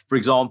there. For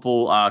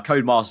example,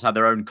 Codemasters had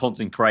their own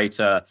content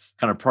creator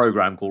kind of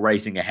program called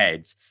Racing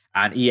Ahead.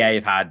 And EA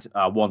have had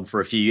one for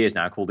a few years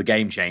now called the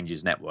Game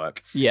Changers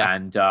Network. Yeah.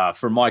 And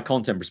from my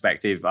content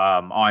perspective,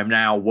 I'm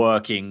now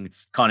working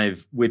kind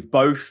of with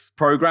both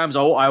programs.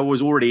 I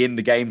was already in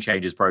the Game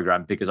Changers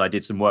program because I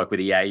did some work with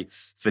EA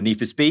for Need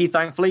for Speed,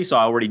 thankfully. So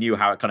I already knew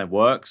how it kind of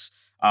works.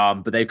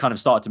 But they've kind of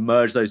started to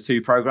merge those two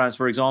programs,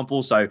 for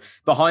example. So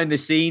behind the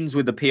scenes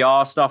with the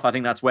PR stuff, I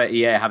think that's where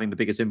EA are having the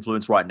biggest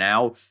influence right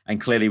now. And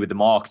clearly with the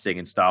marketing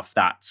and stuff,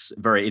 it's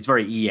very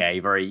EA,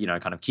 very,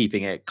 kind of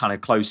keeping it kind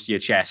of close to your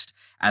chest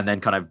and then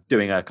kind of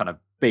doing a kind of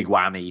big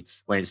whammy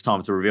when it's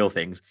time to reveal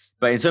things.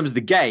 But in terms of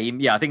the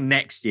game, I think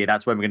next year,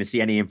 that's when we're going to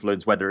see any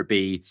influence, whether it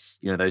be,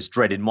 those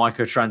dreaded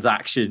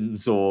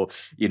microtransactions or,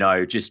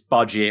 just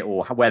budget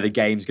or where the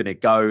game's going to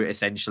go,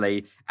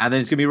 essentially. And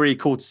then it's going to be really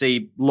cool to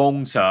see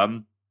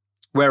long-term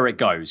where it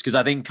goes. Because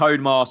I think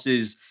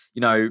Codemasters,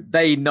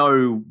 they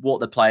know what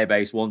the player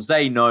base wants.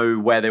 They know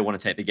where they want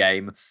to take the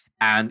game.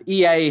 And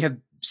EA have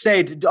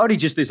said, only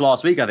just this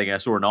last week, I think I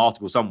saw an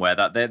article somewhere,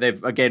 that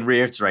they've again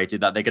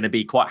reiterated that they're going to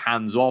be quite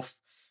hands-off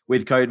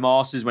with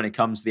Codemasters when it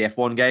comes to the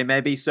F1 game,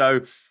 maybe.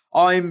 So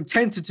I'm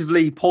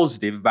tentatively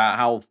positive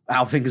about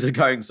how things are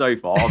going so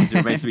far. Obviously,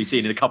 we're meant to be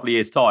seen in a couple of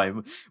years'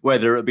 time,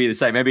 whether it'll be the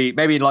same. Maybe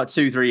in like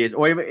 2-3 years,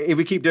 or if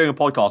we keep doing a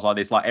podcast like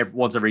this, like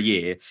once every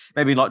year,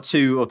 maybe in like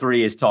 2 or 3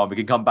 years' time, we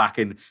can come back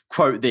and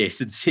quote this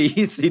and see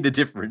the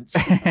difference.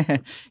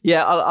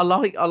 Yeah, I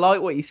like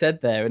what you said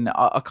there, and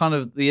I kind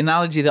of the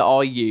analogy that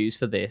I use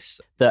for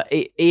this, that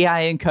EA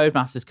and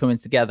Codemasters coming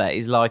together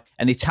is like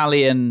an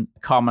Italian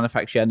car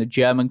manufacturer and a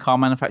German car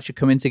manufacturer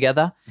coming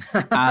together,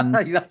 and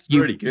that's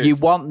really good. You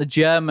want the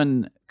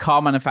German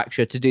car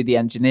manufacturer to do the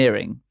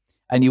engineering,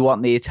 and you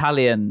want the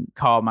Italian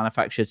car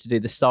manufacturer to do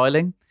the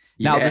styling.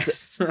 Now,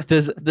 yes.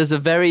 there's a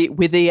very,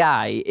 with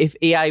EA, if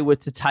EA were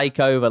to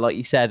take over, like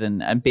you said,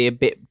 and be a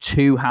bit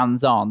too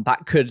hands-on,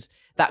 that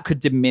could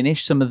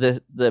diminish some of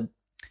the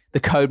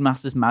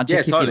Codemasters magic,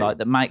 if you like,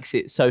 that makes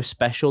it so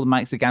special, that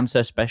makes the game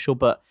so special.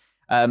 But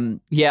I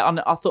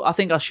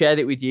think I shared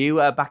it with you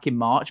back in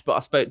March, but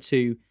I spoke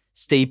to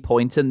Steve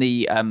Poynton,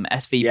 the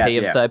SVP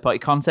of third-party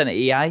content at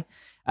EA.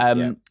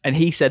 And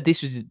he said,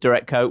 this was a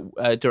direct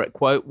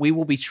quote, "We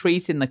will be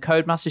treating the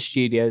Codemasters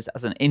Studios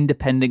as an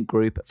independent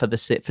group for the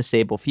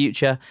foreseeable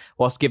future,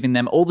 whilst giving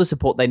them all the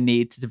support they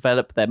need to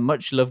develop their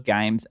much-loved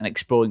games and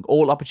exploring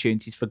all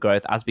opportunities for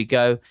growth as we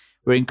go.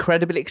 We're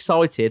incredibly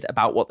excited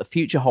about what the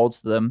future holds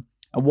for them,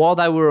 and while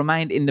they will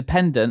remain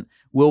independent,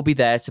 we'll be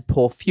there to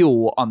pour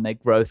fuel on their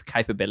growth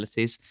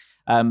capabilities."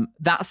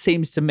 That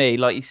seems to me,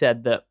 like you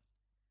said, that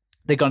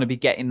they're going to be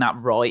getting that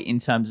right in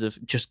terms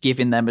of just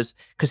giving them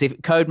because if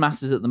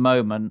Codemasters at the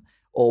moment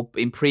or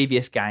in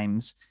previous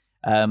games,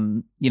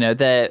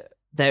 they're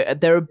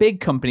a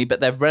big company, but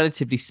they're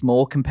relatively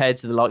small compared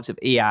to the likes of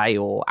EA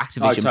or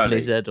Activision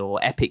Blizzard or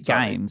Epic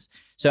Games.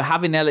 So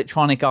having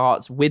Electronic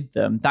Arts with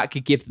them, that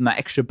could give them that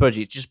extra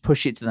budget, just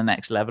push it to the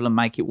next level and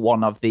make it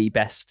one of the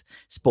best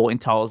sporting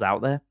titles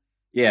out there.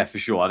 Yeah, for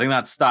sure. I think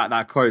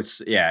that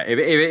quote's,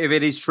 if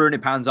it is true and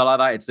it pans out like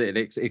that, it's an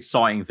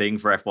exciting thing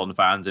for F1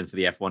 fans and for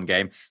the F1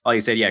 game. Like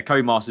you said,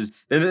 Codemasters,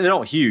 they're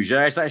not huge.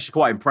 It's actually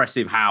quite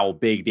impressive how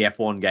big the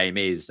F1 game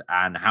is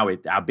and how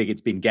big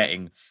it's been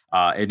getting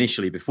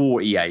initially before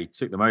EA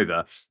took them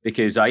over.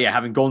 Because,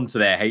 having gone to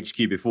their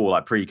HQ before,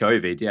 like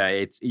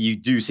pre-COVID, you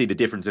do see the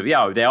difference of,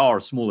 they are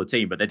a smaller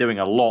team, but they're doing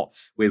a lot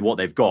with what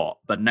they've got.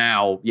 But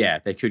now,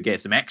 they could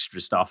get some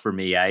extra stuff from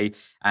EA.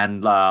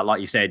 And like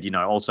you said,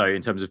 also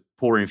in terms of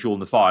pouring fuel in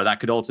the fire. That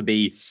could also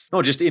be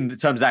not just in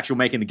terms of actual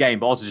making the game,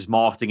 but also just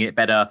marketing it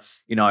better.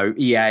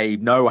 EA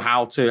know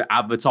how to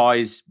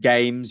advertise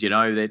games.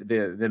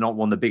 They're not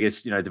one of the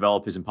biggest,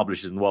 developers and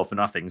publishers in the world for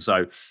nothing.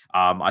 So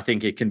I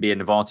think it can be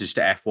an advantage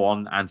to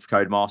F1 and for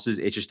Codemasters.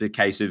 It's just a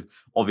case of,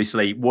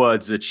 obviously,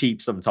 words are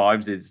cheap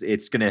sometimes. We're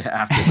gonna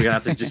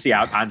have to just see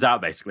how it pans out,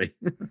 basically.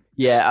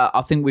 Yeah,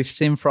 I think we've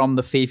seen from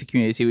the FIFA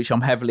community, which I'm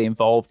heavily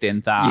involved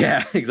in, that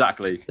yeah,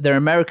 exactly. They're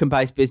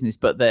American-based business,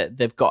 but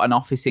they've got an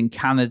office in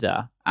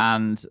Canada.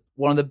 And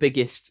one of the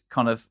biggest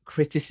kind of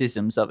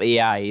criticisms of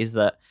EA is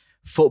that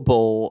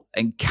football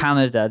and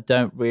Canada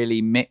don't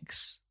really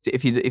mix.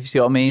 If you see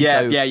what I mean?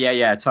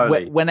 Yeah,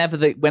 totally. Whenever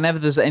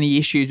there's any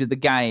issues with the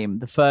game,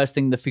 the first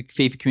thing the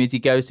FIFA community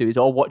goes to is,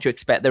 "Oh, what do you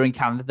expect? They're in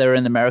Canada, they're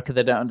in America,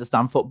 they don't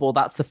understand football."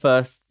 That's the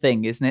first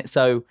thing, isn't it?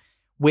 So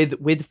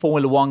with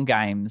Formula One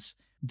games,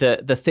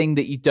 the thing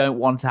that you don't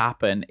want to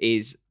happen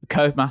is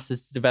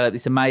Codemasters to develop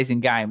this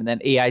amazing game and then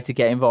EA to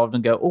get involved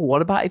and go, "Oh,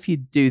 what about if you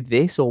do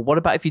this? Or what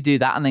about if you do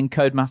that?" And then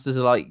Codemasters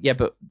are like, "Yeah,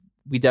 but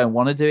we don't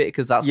want to do it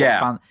because that's what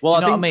fans..." Well, do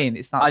you know what I mean?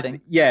 It's that thing.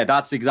 Yeah,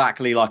 that's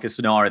exactly like a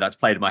scenario that's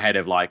played in my head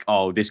of like,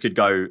 oh, this could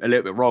go a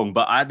little bit wrong.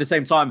 But at the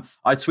same time,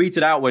 I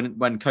tweeted out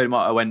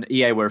when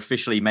EA were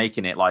officially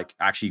making it, like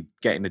actually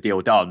getting the deal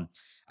done.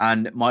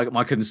 And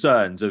my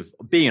concerns of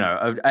being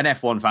an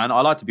F1 fan,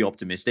 I like to be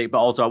optimistic, but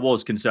also I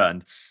was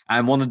concerned.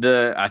 And one of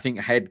the, I think,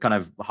 head kind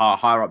of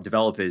higher up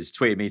developers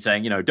tweeted me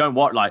saying, don't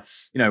what, like,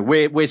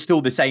 we're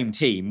still the same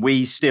team.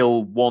 We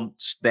still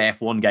want the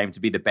F1 game to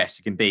be the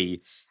best it can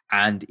be.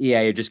 And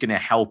EA are just going to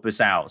help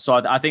us out. So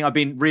I think I've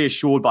been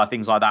reassured by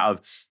things like that of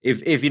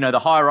if the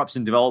higher ups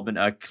in development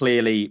are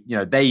clearly,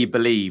 they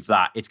believe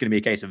that it's going to be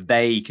a case of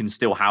they can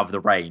still have the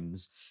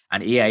reins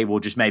and EA will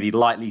just maybe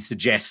lightly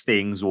suggest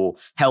things or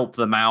help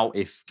them out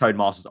if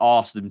Codemasters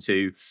ask them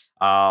to.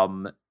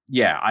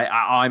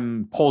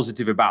 I'm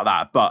positive about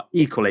that. But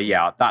equally,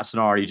 that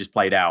scenario you just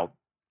played out,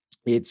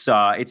 it's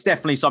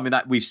definitely something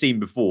that we've seen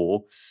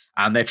before.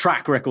 And their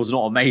track record's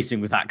not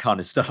amazing with that kind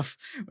of stuff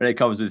when it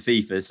comes with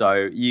FIFA.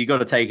 So you got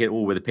to take it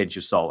all with a pinch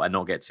of salt and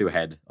not get too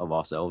ahead of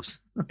ourselves.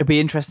 It'd be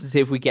interesting to see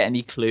if we get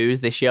any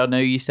clues this year. I know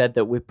you said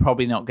that we're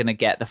probably not going to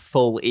get the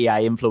full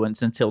EA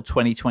influence until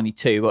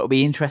 2022, but it'll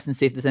be interesting to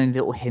see if there's any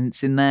little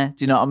hints in there.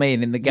 Do you know what I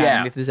mean? In the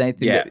game, if there's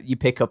anything that you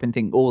pick up and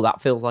think, "Oh,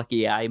 that feels like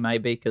EA,"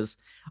 maybe. Because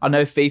I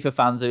know FIFA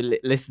fans who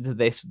listen to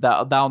this,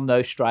 they'll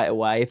know straight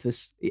away if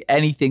there's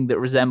anything that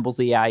resembles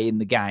EA in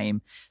the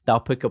game. They'll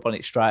pick up on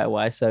it straight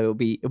away. So it'll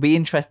be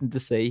interesting to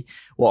see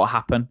what will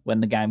happen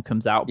when the game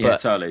comes out. Yeah,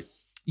 but totally.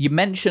 You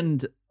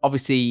mentioned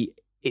obviously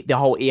the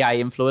whole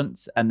EA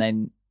influence, and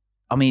then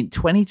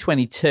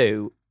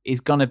 2022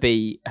 is going to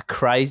be a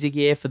crazy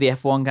year for the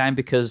F1 game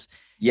because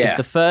it's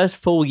the first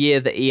full year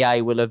that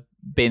EA will have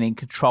been in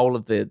control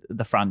of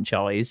the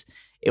franchise.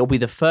 It'll be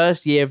the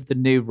first year of the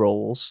new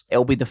rules.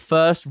 It'll be the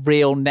first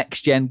real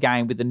next-gen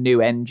game with a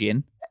new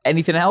engine.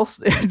 Anything else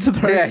to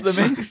throw into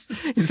the mix?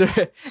 Is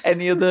there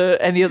any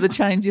other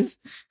changes?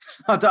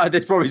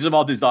 There's probably some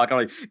others I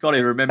can't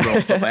even remember off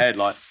the top of my head.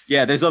 Like,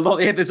 there's a lot.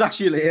 There's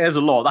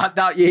a lot.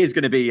 That year is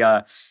going to be.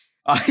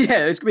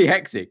 It's going to be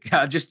hectic.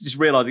 Just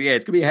realizing,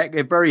 it's going to be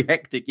a very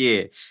hectic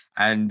year.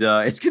 And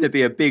it's going to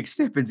be a big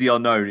step into the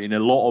unknown in a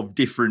lot of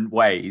different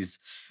ways,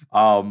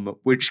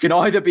 which can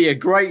either be a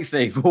great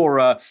thing or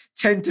a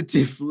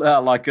tentative,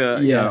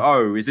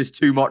 is this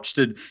too much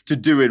to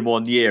do in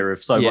 1 year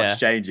if so much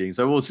changing?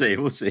 So we'll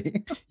see.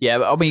 Yeah,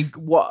 but I mean,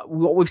 what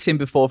we've seen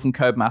before from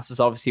Codemasters,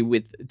 obviously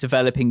with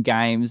developing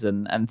games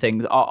and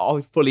things,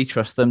 I fully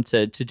trust them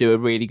to do a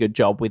really good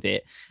job with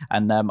it.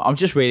 And I'm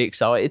just really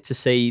excited to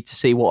see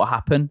what will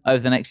happen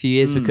over the next few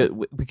years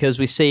because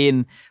we're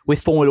seeing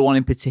with Formula One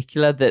in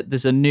particular that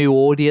there's a new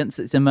audience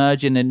that's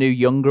emerging, a new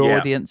younger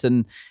audience,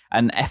 and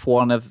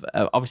F1 have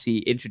obviously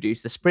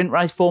introduced the sprint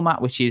race format,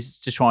 which is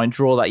to try and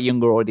draw that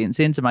younger audience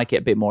in to make it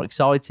a bit more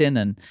exciting.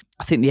 And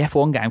I think the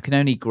F1 game can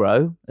only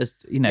grow as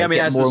as more the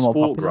and more sport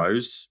popular.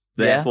 grows.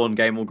 The F1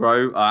 game will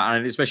grow,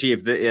 and especially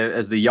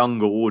as the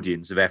younger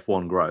audience of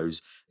F1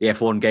 grows, the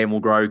F1 game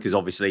will grow because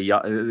obviously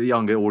the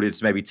younger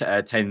audience maybe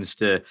tends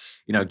to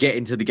get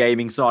into the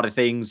gaming side of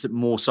things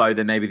more so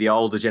than maybe the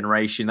older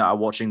generation that are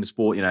watching the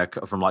sport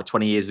from like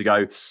 20 years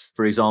ago,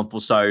 for example.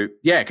 So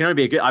it can only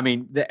be a good. I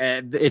mean,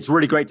 it's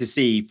really great to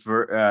see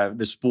for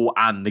the sport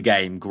and the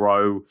game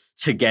grow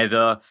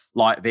together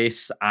like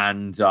this,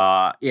 and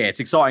it's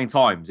exciting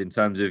times in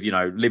terms of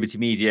Liberty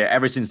Media.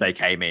 Ever since they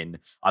came in,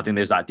 I think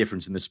there's that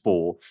difference in the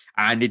sport,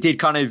 and it did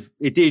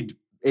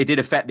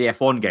affect the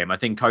F1 game. I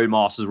think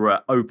Codemasters were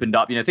opened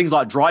up, things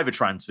like driver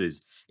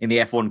transfers in the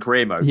F1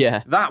 career mode.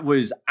 Yeah, that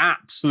was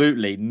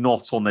absolutely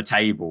not on the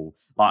table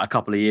like a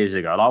couple of years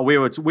ago. Like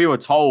we were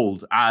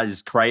told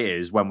as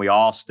creators when we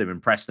asked them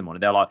and pressed them on it,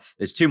 they're like,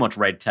 "There's too much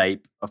red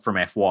tape from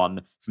F1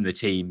 from the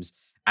teams."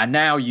 And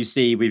now you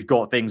see we've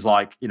got things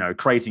like,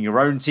 creating your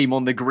own team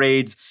on the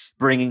grid,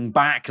 bringing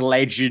back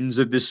legends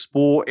of the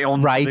sport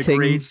onto the grid.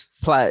 Ratings.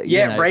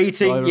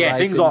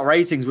 Things like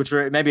ratings, which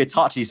are maybe a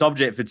touchy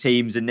subject for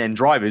teams and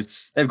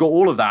drivers. They've got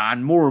all of that.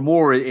 And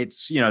more,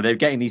 it's, they're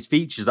getting these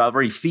features that are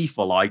very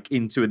FIFA-like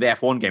into the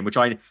F1 game, which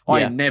I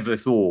never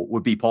thought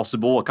would be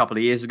possible a couple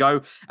of years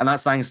ago. And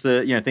that's thanks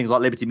to, things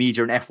like Liberty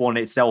Media and F1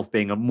 itself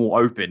being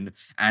more open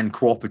and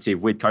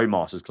cooperative with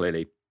Codemasters,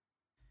 clearly.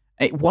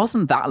 It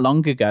wasn't that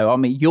long ago. I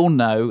mean,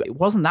 it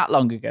wasn't that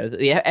long ago that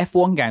the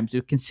F1 games were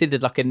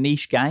considered like a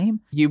niche game.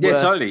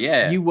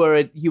 Totally. You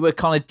were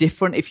kind of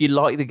different if you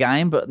like the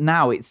game, but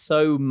now it's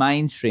so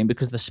mainstream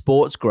because the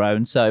sport's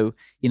grown. So,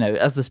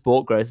 as the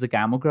sport grows, the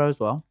game will grow as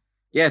well.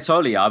 Yeah,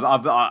 totally.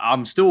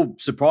 I'm still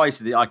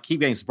surprised. I keep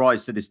getting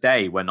surprised to this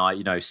day when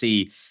I,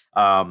 see,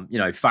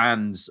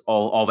 fans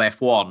of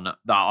F1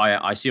 that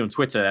I see on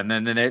Twitter, and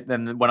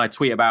then when I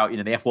tweet about, the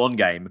F1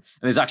 game, and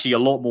there's actually a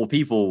lot more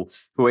people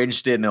who are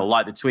interested and they'll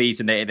like the tweets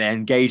and they're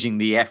engaging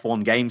the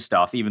F1 game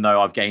stuff, even though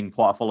I've gained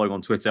quite a following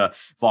on Twitter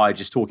via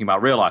just talking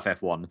about real life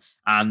F1.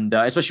 And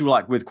especially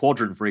like with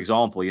Quadrant, for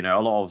example, a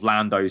lot of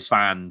Lando's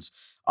fans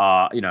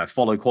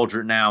follow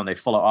Quadrant now and they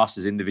follow us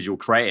as individual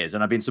creators.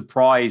 And I've been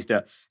surprised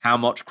at how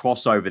much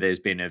crossover there's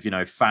been of,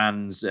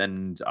 fans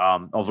and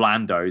of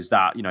Lando's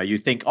that, you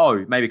think,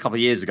 oh, maybe a couple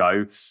of years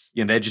ago,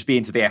 they'd just be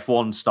into the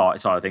F1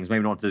 side of things,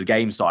 maybe not to the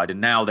game side. And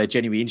now they're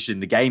genuinely interested in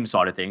the game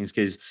side of things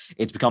because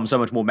it's become so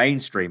much more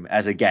mainstream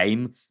as a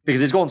game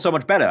because it's gotten so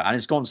much better and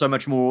it's gotten so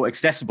much more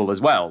accessible as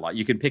well. Like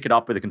you can pick it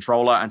up with a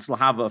controller and still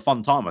have a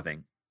fun time, I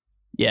think.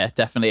 Yeah,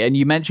 definitely. And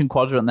you mentioned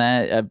Quadrant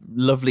there, a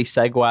lovely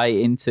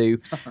segue into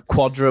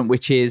Quadrant,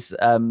 which is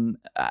an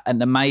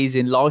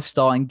amazing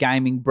lifestyle and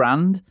gaming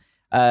brand.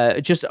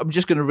 I'm just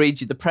going to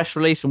read you the press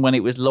release from when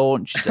it was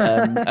launched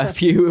a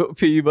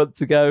few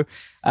months ago.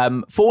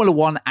 Formula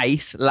One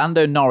ace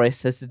Lando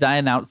Norris has today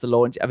announced the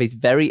launch of his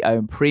very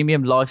own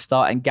premium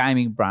lifestyle and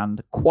gaming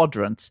brand,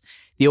 Quadrant.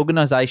 The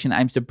organisation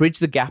aims to bridge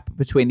the gap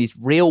between his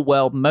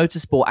real-world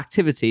motorsport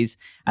activities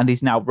and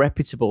his now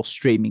reputable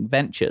streaming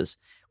ventures.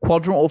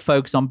 Quadrant will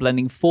focus on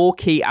blending 4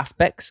 key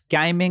aspects: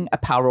 gaming,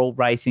 apparel,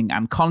 racing,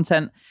 and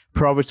content,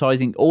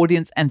 prioritizing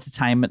audience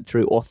entertainment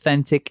through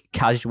authentic,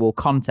 casual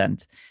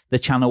content. The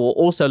channel will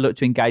also look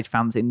to engage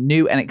fans in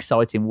new and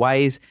exciting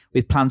ways,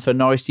 with plans for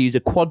Norris to use a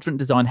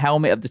Quadrant-designed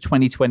helmet of the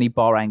 2020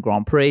 Bahrain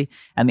Grand Prix,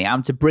 and the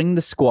aim to bring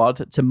the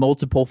squad to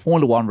multiple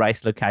Formula One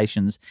race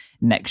locations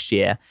next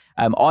year.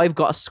 I've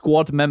got a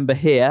squad member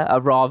here,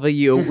 Aarava.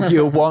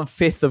 You're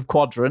 1/5 of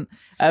Quadrant.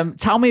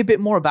 Tell me a bit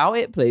more about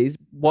it, please.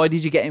 Why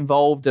did you get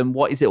involved, and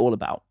what is it all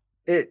about?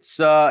 It's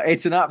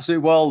an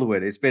absolute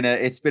whirlwind. It's been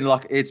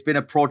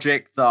a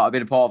project that I've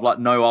been a part of like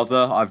no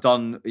other. I've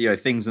done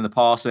things in the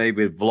past,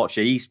 maybe with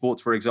Veloce Esports,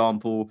 for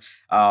example.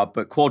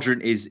 But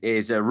Quadrant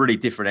is a really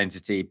different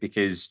entity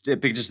because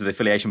just of the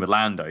affiliation with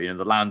Lando.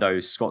 The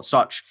Lando's got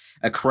such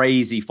a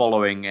crazy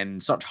following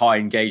and such high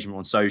engagement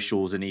on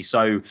socials, and he's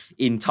so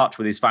in touch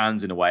with his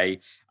fans in a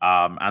way.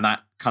 And that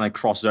kind of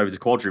crosses over to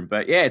Quadrant.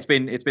 But yeah, it's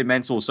been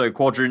mental. So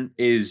Quadrant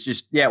is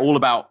just all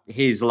about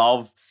his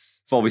love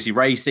for obviously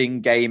racing,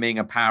 gaming,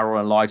 apparel,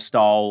 and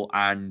lifestyle.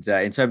 And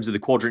in terms of the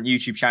Quadrant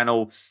YouTube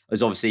channel,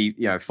 there's obviously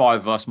 5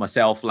 of us: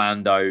 myself,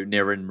 Lando,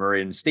 Niren,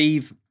 Maria, and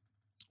Steve.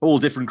 All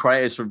different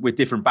creators with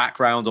different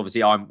backgrounds.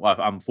 Obviously,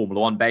 I'm Formula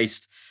One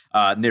based.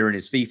 Niren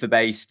is FIFA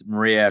based.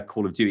 Maria,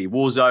 Call of Duty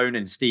Warzone,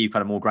 and Steve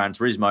kind of more Gran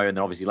Turismo. And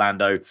then obviously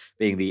Lando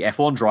being the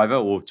F1 driver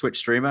or Twitch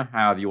streamer,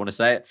 however you want to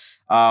say it.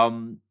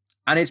 And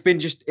it's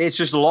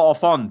just a lot of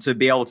fun to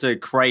be able to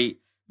create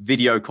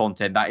video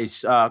content that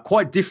is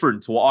quite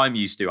different to what I'm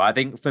used to. I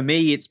think for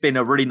me, it's been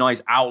a really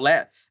nice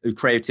outlet of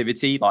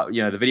creativity. Like,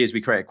 the videos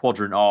we create at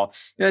Quadrant are,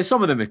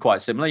 some of them are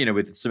quite similar,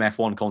 with some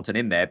F1 content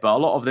in there, but a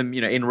lot of them,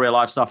 in real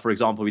life stuff. For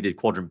example, we did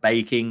Quadrant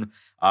baking.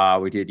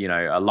 We did,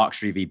 a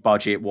luxury v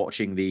budget,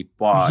 watching the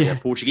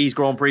Portuguese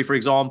Grand Prix, for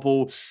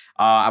example.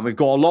 And we've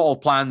got a lot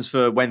of plans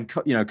for when,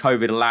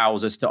 COVID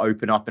allows us to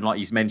open up. And like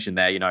you mentioned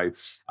there,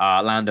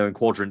 Lando and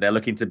Quadrant, they're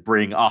looking to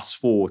bring us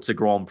 4 to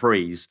Grand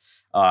Prix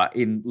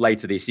in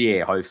later this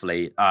year,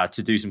 hopefully,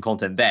 to do some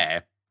content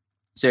there.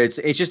 So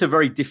it's just a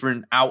very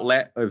different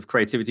outlet of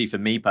creativity for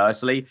me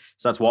personally.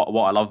 So that's what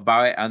I love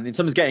about it. And in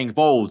terms of getting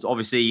involved,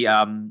 obviously,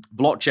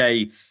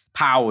 Veloce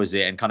powers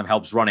it and kind of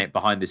helps run it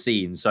behind the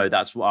scenes. So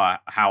that's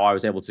how I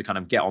was able to kind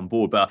of get on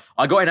board. But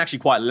I got in actually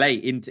quite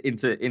late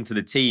into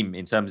the team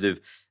in terms of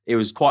it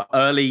was quite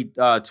early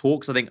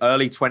talks, I think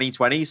early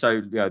 2020.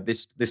 So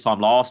this time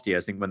last year,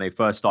 I think when they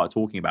first started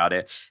talking about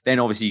it, then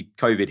obviously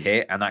COVID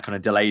hit and that kind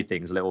of delayed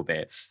things a little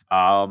bit.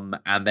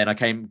 And then I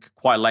came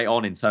quite late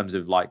on in terms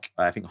of like,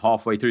 I think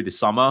halfway through the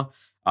summer,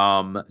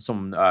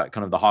 some kind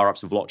of the higher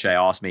ups of Veloce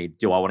asked me,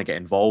 do I want to get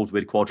involved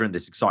with Quadrant,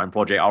 this exciting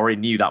project? I already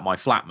knew that my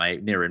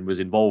flatmate Niren was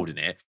involved in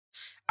it,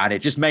 and it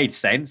just made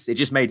sense. It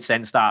just made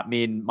sense that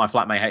me and my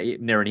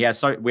flatmate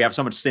Niren, we have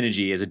so much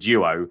synergy as a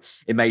duo.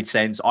 It made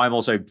sense. I'm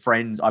also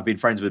friends. I've been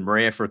friends with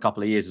Maria for a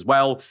couple of years as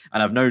well,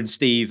 and I've known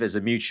Steve as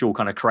a mutual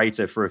kind of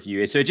creator for a few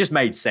years. So it just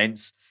made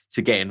sense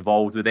to get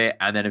involved with it.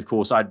 And then, of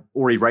course, I'd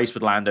already raced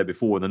with Lando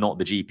before, and not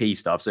the GP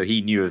stuff, so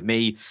he knew of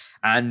me.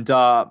 And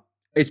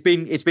it's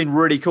been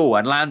really cool.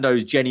 And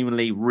Lando's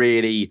genuinely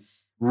really,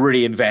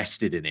 really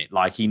invested in it.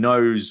 Like, he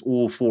knows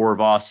all four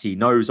of us. He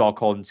knows our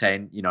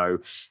content. You know,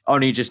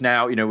 only just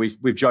now, you know,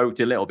 we've joked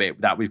a little bit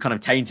that we've kind of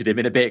tainted him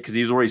in a bit, because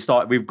he's already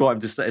we've got him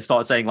to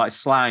start saying like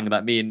slang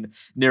that me and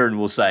Niran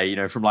will say, you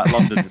know, from like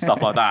London and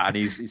stuff like that. And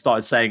he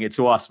started saying it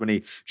to us when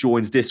he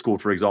joins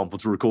Discord, for example,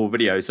 to record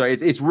videos. So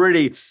it's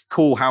really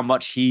cool how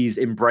much he's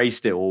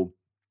embraced it all.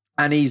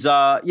 And he's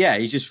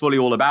just fully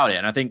all about it.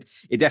 And I think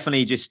it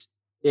definitely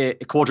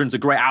Quadrant's a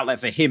great outlet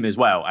for him as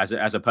well, as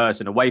a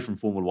person away from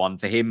Formula One,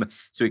 for him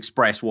to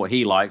express what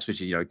he likes, which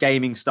is, you know,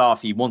 gaming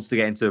stuff. He wants to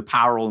get into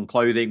apparel and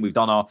clothing. We've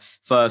done our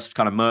first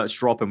kind of merch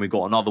drop, and we've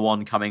got another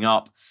one coming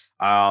up.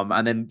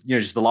 And then, you know,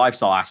 just the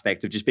lifestyle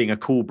aspect of just being a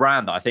cool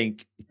brand that I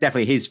think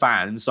definitely his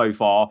fans so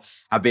far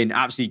have been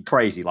absolutely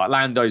crazy. Like,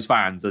 Lando's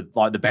fans are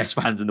like the best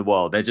fans in the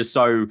world. They're just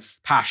so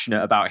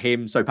passionate about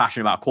him, so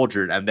passionate about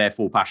Quadrant, and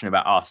therefore passionate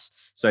about us.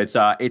 So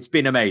it's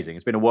been amazing.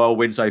 It's been a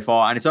whirlwind so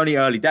far, and it's only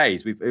early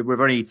days.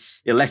 We're only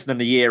less than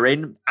a year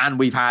in, and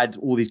we've had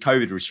all these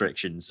COVID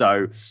restrictions.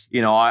 So,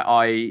 you know,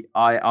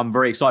 I'm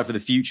very excited for the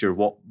future of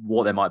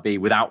what there might be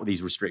without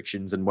these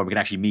restrictions, and when we can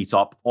actually meet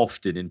up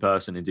often in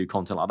person and do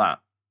content like that.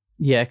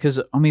 Yeah, because,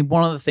 I mean,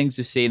 one of the things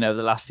we've seen over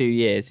the last few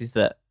years is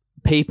that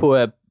people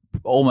are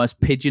almost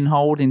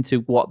pigeonholed into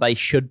what they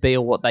should be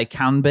or what they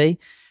can be.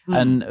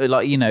 And,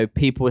 like, you know,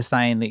 people are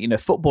saying that, you know,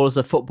 footballers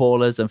are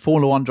footballers and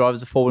Formula One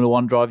drivers are Formula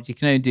One drivers. You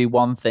can only do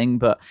one thing.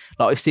 But,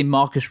 like, we've seen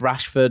Marcus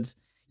Rashford,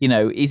 you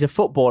know, he's a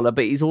footballer,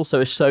 but he's also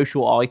a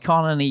social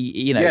icon. And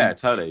he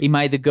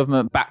made the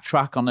government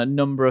backtrack on a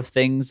number of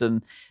things,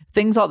 and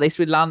things like this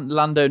with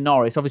Lando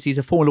Norris. Obviously, he's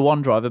a Formula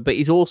One driver, but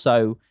he's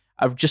also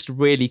just a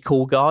really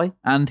cool guy,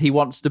 and he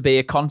wants to be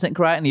a content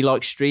creator, and he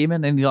likes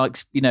streaming, and he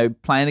likes, you know,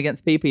 playing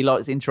against people. He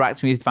likes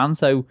interacting with fans.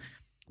 So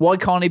why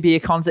can't he be a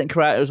content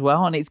creator as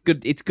well? And it's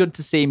good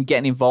to see him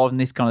getting involved in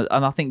this kind of,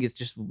 and I think it's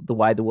just the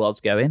way the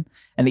world's going,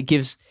 and it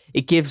gives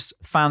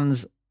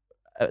fans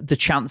the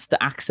chance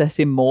to access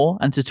him more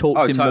and to talk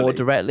to him more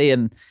directly.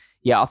 And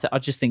yeah, I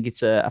just think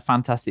it's a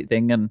fantastic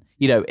thing. And,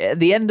 you know, at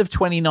the end of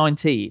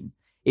 2019,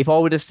 if I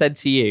would have said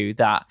to you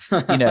that,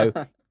 you know,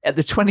 at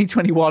the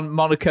 2021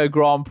 Monaco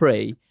Grand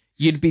Prix,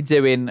 you'd be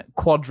doing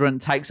Quadrant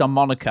takes on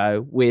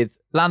Monaco with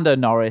Lando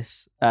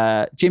Norris,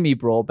 Jimmy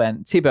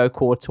Broadbent, Thibaut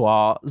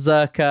Courtois,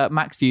 Zerka,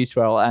 Max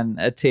Futrell, and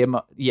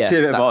Thibaut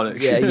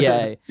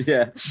Monaco.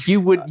 Yeah.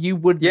 You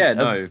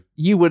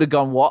would have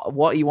gone,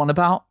 what are you on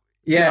about?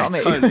 Yeah,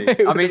 you know what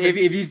totally. I mean,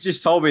 if you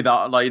just told me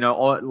that, like, you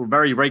know,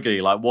 very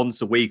regularly, like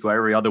once a week or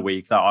every other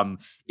week, that I'm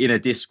in a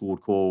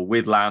Discord call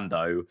with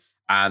Lando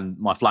and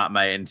my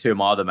flatmate and two of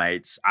my other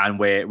mates, and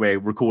we're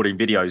recording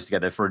videos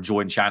together for a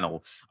joint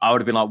channel, I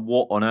would have been like,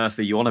 what on earth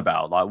are you on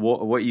about? Like,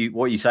 what are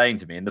you saying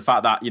to me? And the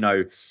fact that, you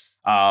know,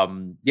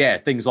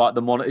 things like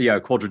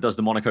Quadrant does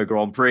the Monaco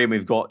Grand Prix, and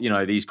we've got, you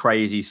know, these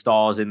crazy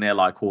stars in there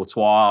like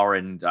Courtois,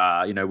 and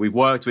you know, we've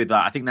worked with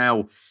I think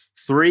now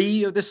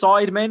 3 of the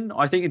sidemen,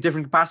 I think, in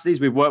different capacities.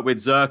 We've worked with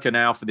Zerka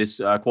now for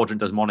this Quadrant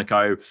does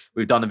Monaco.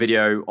 We've done a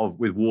video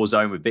with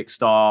Warzone with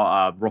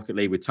Vicstar, Rocket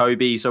League with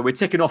Toby. So we're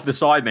ticking off the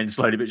sidemen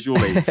slowly but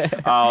surely.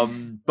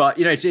 But,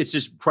 you know, it's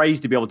just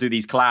crazy to be able to do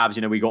these collabs.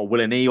 You know, we got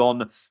Will and E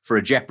on for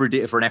an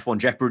F1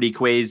 Jeopardy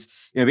quiz.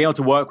 You know, being able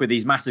to work with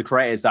these massive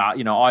creators that,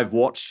 you know, I've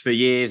watched for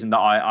years and that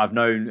I've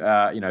known,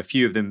 you know, a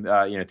few of them,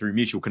 you know, through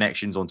mutual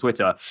connections on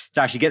Twitter,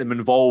 to actually get them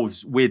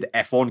involved with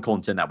F1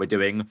 content that we're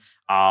doing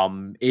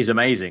is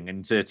amazing.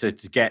 And to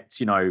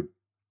get, you know,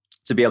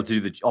 to be able to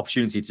do the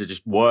opportunity to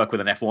just work with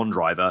an F1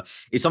 driver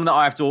is something that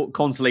I have to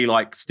constantly,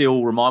 like,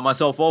 still remind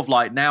myself of.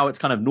 Like, now it's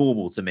kind of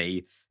normal to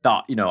me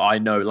that, you know, I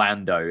know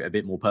Lando a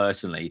bit more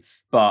personally,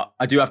 but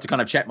I do have to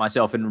kind of check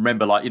myself and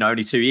remember, like, you know,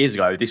 only 2 years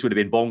ago, this would have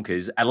been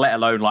bonkers. And let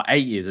alone like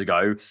 8 years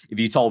ago, if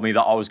you told me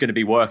that I was going to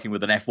be working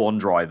with an F1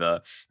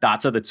 driver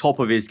that's at the top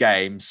of his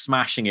game,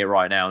 smashing it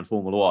right now in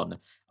Formula One.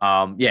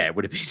 It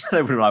would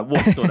have been like,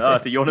 what on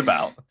earth are you on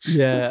about?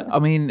 Yeah. I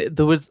mean,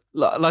 there was,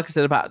 like I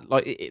said,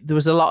 there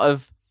was a lot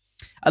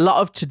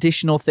of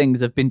traditional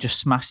things have been just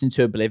smashed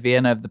into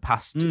oblivion over the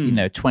past, you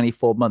know,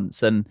 24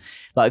 months. And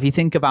like, if you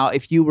think about,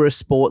 if you were a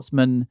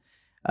sportsman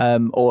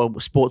or a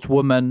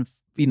sportswoman,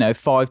 you know,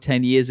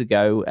 5-10 years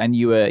ago, and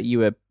you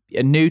were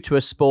new to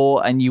a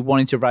sport and you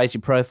wanted to raise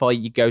your profile,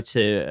 you go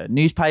to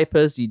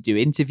newspapers, you do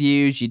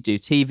interviews, you do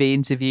TV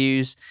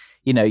interviews,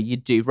 you know,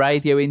 you'd do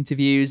radio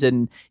interviews,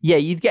 and yeah,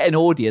 you'd get an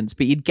audience,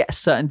 but you'd get a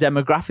certain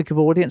demographic of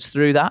audience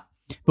through that.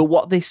 But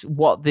what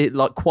the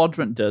like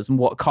Quadrant does and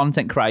what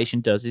content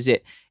creation does is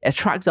it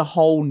attracts a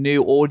whole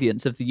new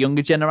audience of the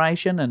younger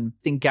generation and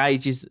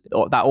engages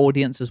that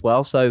audience as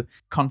well. So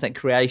content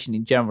creation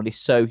in general is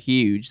so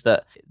huge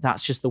that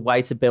that's just the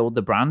way to build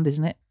the brand,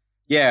 isn't it?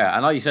 Yeah,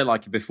 and like you said,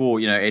 like before,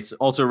 it's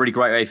also a really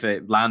great way for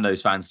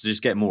Lando's fans to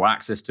just get more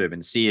access to him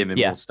and see him in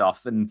more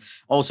stuff. And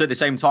also at the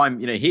same time,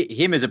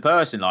 him as a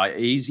person, like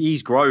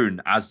he's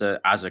grown as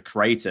a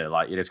creator.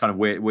 Like it's kind of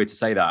weird to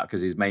say that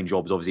because his main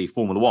job is obviously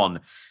Formula One.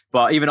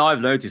 But even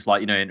I've noticed,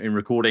 like, in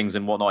recordings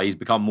and whatnot, he's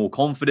become more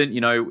confident,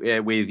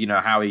 with,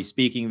 how he's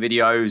speaking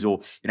videos or,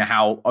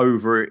 how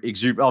over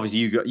exuberant.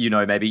 Obviously,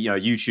 maybe,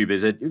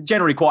 YouTubers are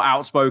generally quite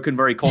outspoken,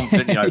 very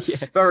confident,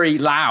 very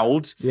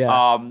loud.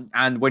 Yeah.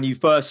 And when you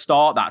first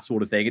start that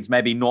sort of thing, it's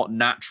maybe not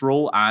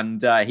natural.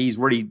 And he's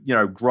really,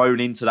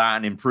 grown into that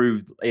and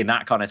improved in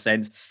that kind of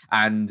sense.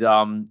 And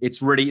it's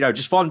really,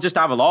 just fun just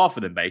to have a laugh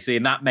with him, basically.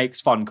 And that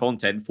makes fun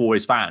content for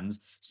his fans,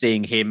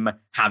 seeing him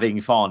having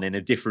fun in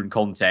a different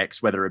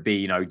context, whether it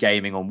be,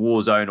 gaming on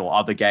Warzone or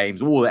other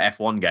games or the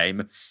F1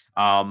 game.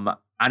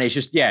 And it's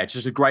just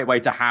a great way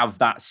to have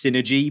that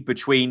synergy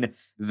between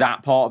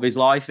that part of his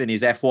life and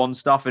his F1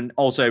 stuff. And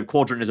also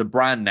Quadrant as a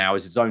brand now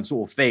is its own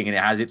sort of thing. And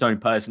it has its own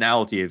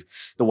personality of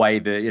the way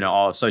that,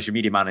 our social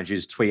media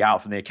managers tweet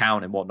out from the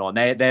account and whatnot.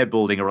 And they're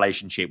building a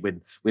relationship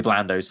with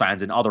Lando's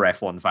fans and other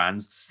F1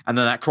 fans. And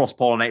then that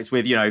cross-pollinates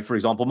with, for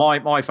example,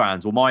 my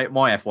fans or my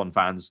F1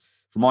 fans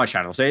from my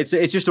channel. So it's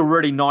just a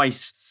really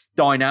nice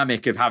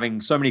dynamic of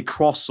having so many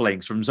cross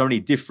links from so many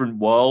different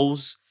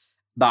worlds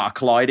that are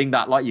colliding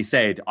that, like you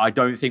said, I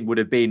don't think would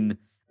have been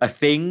a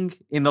thing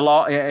in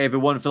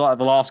everyone for like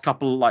the last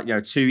couple,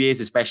 2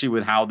 years, especially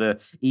with how the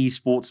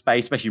esports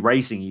space, especially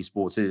racing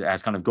esports,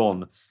 has kind of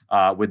gone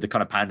with the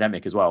kind of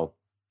pandemic as well.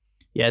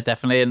 Yeah,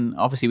 definitely. And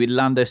obviously with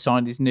Lando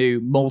signed his new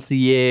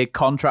multi-year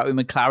contract with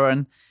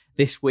McLaren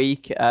this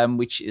week,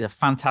 which is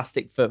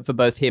fantastic for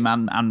both him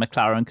and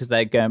McLaren because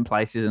they're going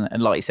places.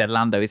 And like you said,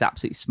 Lando is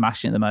absolutely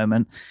smashing at the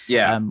moment.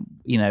 Yeah.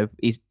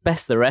 He's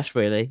best of the rest,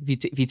 really.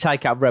 If you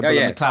take out Red Bull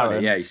and McLaren,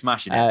 totally. He's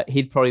smashing it.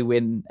 He'd probably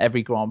win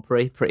every Grand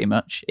Prix, pretty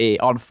much.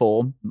 On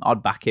form,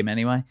 I'd back him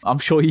anyway. I'm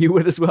sure you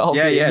would as well.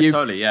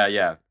 Totally.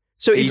 Yeah.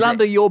 So is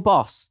Lando your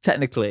boss,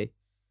 technically?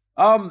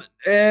 We have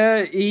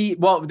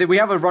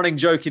a running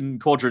joke in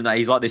Quadrant that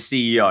he's like the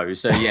CEO.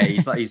 So yeah,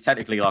 he's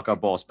technically like our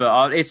boss.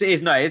 But it's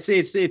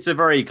a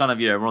very kind of,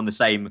 we're on the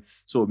same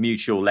sort of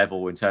mutual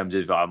level in terms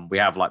of we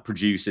have like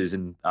producers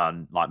and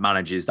like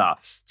managers that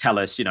tell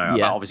us, about,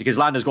 obviously because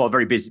Lando's got a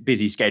very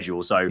busy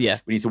schedule. So we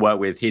need to work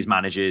with his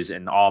managers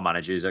and our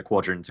managers at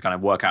Quadrant to kind of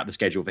work out the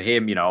schedule for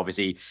him.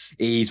 Obviously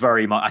he's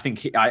very much, I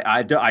think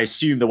I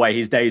assume the way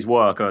his days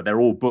work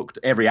they're all booked,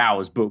 every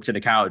hour's booked and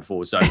accounted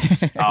for. So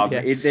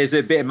there's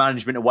a bit of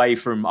management away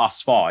from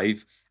us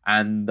five,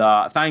 and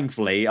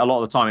thankfully a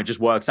lot of the time it just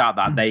works out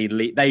that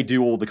they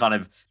do all the kind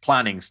of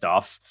planning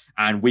stuff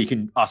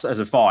and us as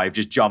a five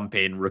just jump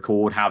in,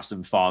 record, have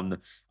some fun.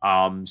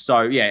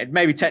 So yeah,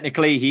 maybe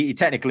technically he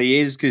technically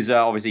is because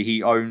obviously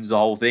he owns the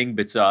whole thing,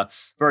 but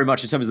very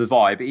much in terms of the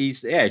vibe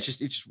it's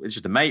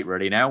just a mate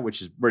really now,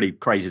 which is really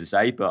crazy to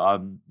say,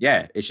 but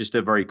it's just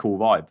a very cool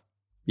vibe.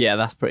 Yeah,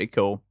 that's pretty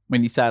cool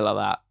when you say it like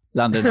that.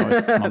 Lando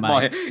Norris, my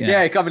mate.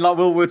 I mean, like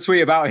we'll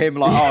tweet about him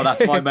like, oh,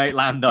 that's my mate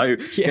Lando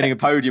getting a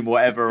podium or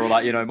whatever, or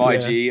like, my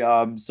G.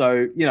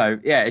 So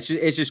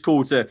it's just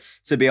cool to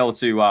be able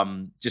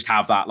to just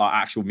have that like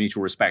actual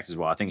mutual respect as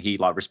well. I think he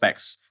like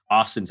respects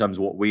us in terms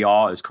of what we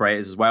are as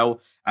creators as well,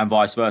 and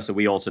vice versa.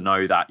 We also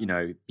know that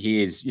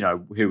he is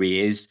who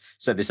he is.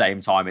 So at the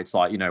same time, it's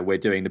like we're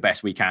doing the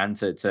best we can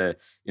to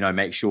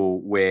make sure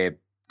we're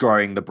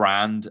growing the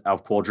brand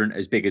of Quadrant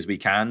as big as we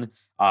can.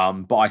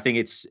 But I think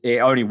it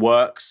only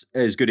works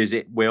as good as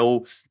it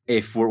will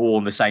if we're all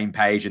on the same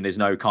page and there's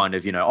no kind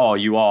of, oh,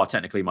 you are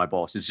technically my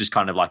boss. It's just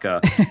kind of like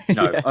a,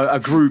 a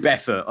group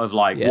effort of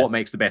like what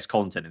makes the best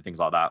content and things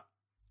like that.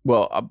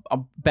 Well,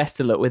 I'm best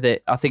to look with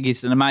it. I think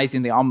it's an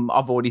amazing thing.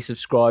 I've already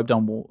subscribed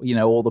on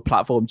all the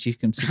platforms you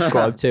can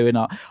subscribe to, and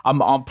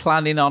I'm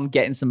planning on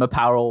getting some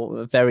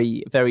apparel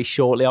very very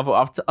shortly.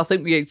 I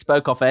think we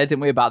spoke off air,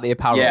 didn't we, about the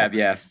apparel?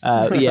 Yeah.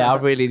 I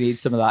really need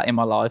some of that in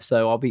my life,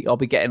 so I'll be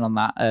getting on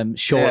that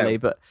shortly. Yeah.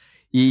 But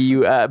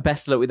you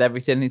best of luck with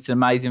everything. It's an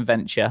amazing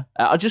venture.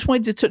 I just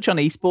wanted to touch on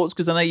esports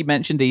because I know you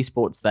mentioned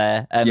esports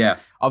there.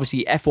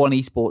 Obviously, F1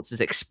 esports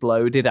has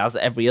exploded as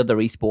every other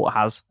esport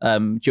has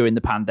during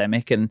the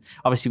pandemic. And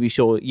obviously, we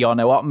saw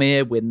Jarno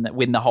Opmeer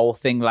win the whole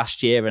thing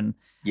last year. And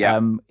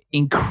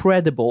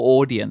incredible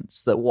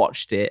audience that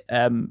watched it,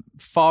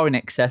 far in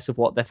excess of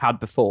what they've had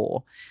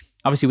before.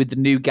 Obviously, with the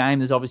new game,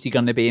 there's obviously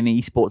going to be an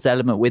esports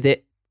element with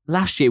it.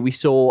 Last year, we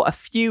saw a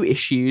few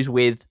issues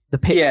with the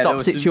pit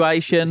stop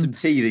situation. Some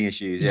teething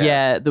issues,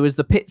 Yeah, there was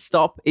the pit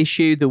stop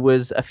issue. There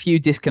was a few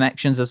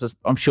disconnections, as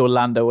I'm sure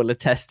Lando will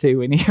attest to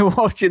when you're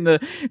watching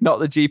not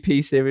the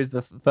GP series,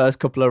 the first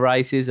couple of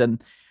races,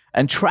 and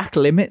track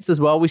limits as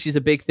well, which is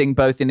a big thing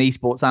both in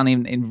esports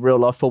and in real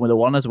life Formula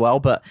One as well.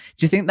 But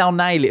do you think they'll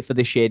nail it for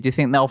this year? Do you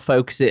think they'll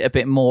focus it a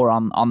bit more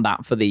on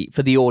that for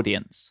the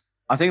audience?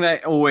 I think they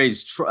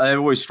always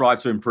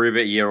strive to improve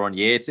it year on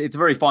year. It's a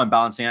very fine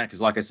balancing act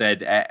because, like I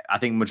said, I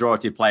think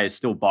majority of players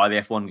still buy the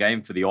F1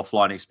 game for the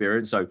offline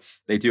experience. So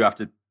they do have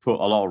to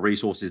put a lot of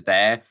resources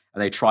there.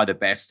 and they try their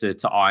best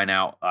to iron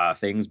out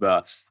things.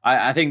 But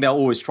I think they'll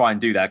always try and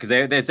do that because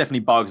there's definitely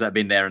bugs that have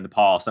been there in the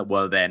past that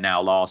were there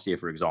now last year,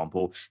 for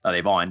example, that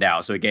they've ironed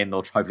out. So again,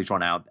 they'll hopefully try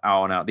and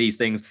iron out these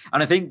things.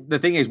 And I think the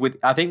thing is with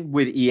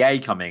EA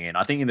coming in,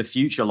 I think in the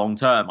future, long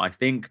term, I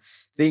think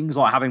things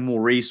like having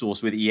more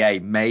resource with EA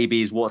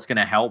maybe is what's going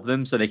to help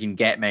them, so they can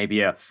get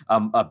maybe a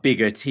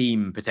bigger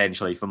team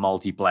potentially for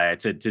multiplayer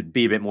to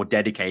be a bit more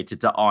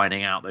dedicated to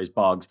ironing out those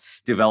bugs,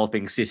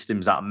 developing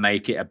systems that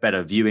make it a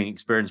better viewing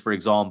experience, for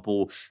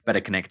example,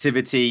 better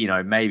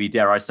connectivity, maybe,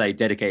 dare I say,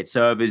 dedicated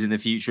servers in the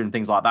future and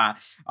things like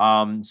that.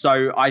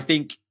 So I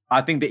think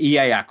the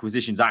EA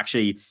acquisition is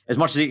actually, as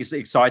much as it's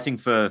exciting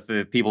for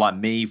people like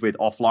me with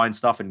offline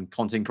stuff and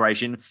content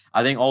creation,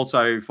 I think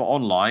also for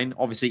online,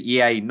 obviously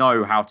EA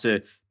know how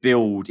to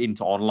build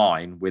into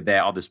online with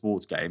their other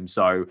sports games.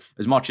 So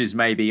as much as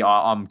maybe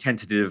I'm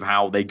tentative of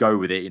how they go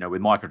with it,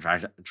 with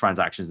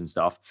microtransactions and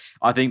stuff,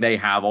 I think they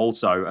have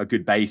also a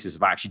good basis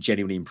of actually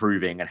genuinely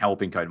improving and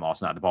helping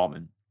Codemasters in that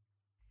department.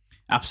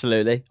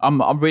 Absolutely.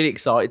 I'm really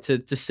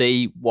excited to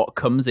see what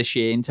comes this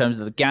year in terms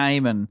of the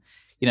game, and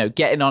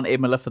getting on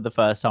Imola for the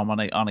first time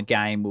on a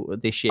game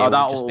this year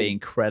will just be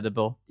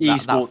incredible.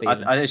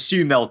 Esports, I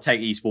assume they'll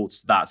take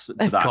esports to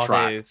that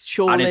track.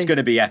 Surely. And it's going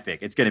to be epic.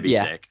 It's going to be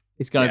sick.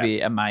 It's going to be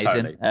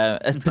amazing.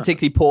 Totally.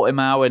 Particularly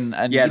Portimao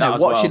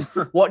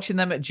and watching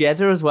them at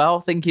Jeddah as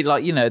well, thinking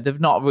they've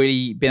not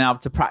really been able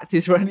to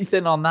practice or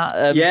anything on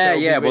that.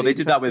 Well, they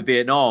did that with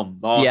Vietnam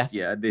last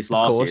year,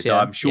 so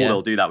I'm sure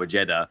they'll do that with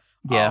Jeddah.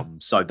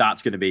 So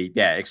that's going to be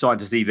exciting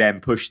to see them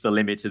push the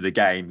limits of the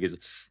game, because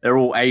they're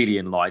all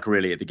alien-like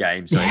really at the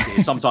game. So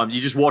it's sometimes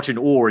you just watch in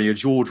awe and your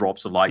jaw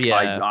drops and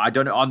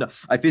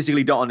I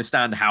physically don't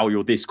understand how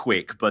you're this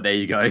quick, but there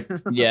you go.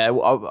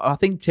 I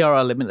think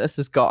TRL Limitless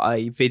has got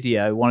a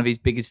video, one of his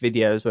biggest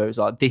videos, where it was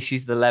like, this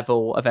is the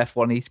level of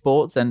F1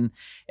 esports, and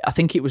I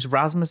think it was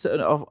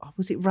Rasmussen, or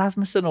was it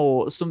Rasmussen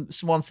or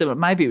someone similar?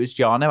 Maybe it was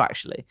Jarno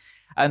actually.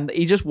 And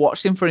he just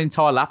watched him for an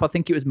entire lap. I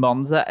think it was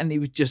Monza, and it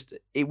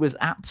was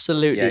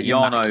absolutely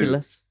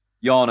immaculate.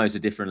 Jarno's a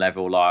different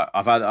level. Like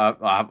I've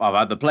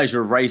had the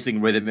pleasure of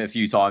racing with him a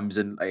few times,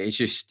 and he's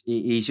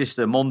just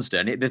a monster.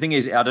 And the thing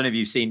is, I don't know if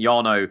you've seen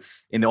Jarno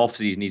in the off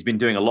season. He's been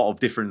doing a lot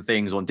of different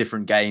things on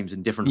different games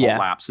and different hot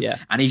laps. Yeah.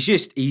 And he's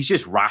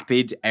just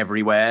rapid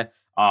everywhere.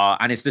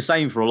 And it's the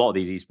same for a lot of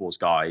these esports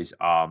guys.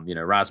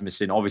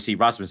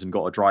 Rasmussen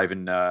got a drive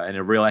in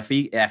a real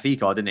FE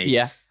car, didn't he?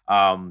 Yeah.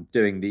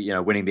 Doing the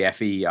winning the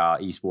FE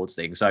esports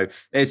thing. So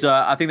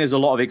I think there's a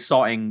lot of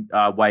exciting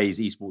ways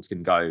esports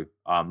can go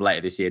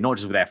later this year, not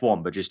just with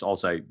F1, but just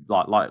also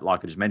like I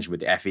just mentioned with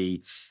the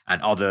FE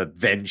and other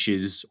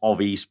ventures of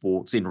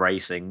esports in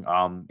racing.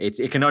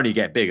 It can only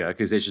get bigger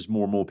because there's just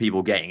more and more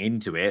people getting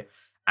into it,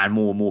 and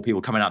more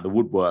people coming out of the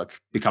woodwork,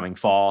 becoming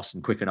fast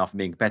and quick enough and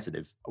being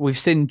competitive. We've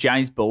seen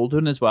James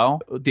Baldwin as well,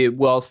 the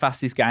world's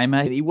fastest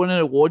gamer. He won an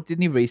award,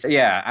 didn't he, recently?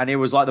 Yeah, and it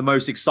was like the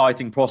most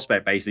exciting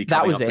prospect, basically,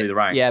 coming up through the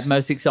ranks. Yeah,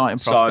 most exciting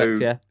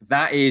prospect,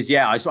 that is,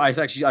 I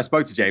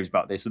spoke to James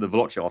about this at the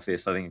Veloce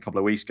office, I think a couple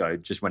of weeks ago,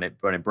 just when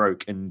it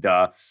broke. And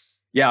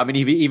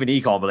even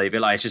he can't believe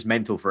it. Like, it's just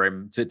mental for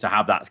him to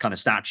have that kind of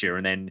stature.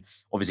 And then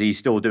obviously he's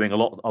still doing a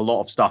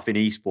lot of stuff in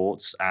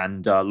esports,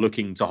 and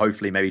looking to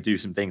hopefully maybe do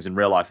some things in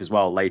real life as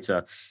well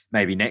later,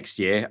 maybe next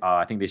year.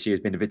 I think this year has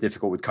been a bit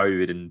difficult with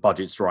COVID and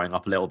budgets drying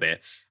up a little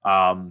bit.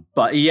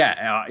 But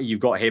you've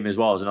got him as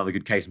well as another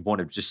good case in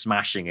point of just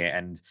smashing it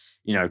and,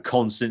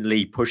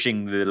 constantly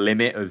pushing the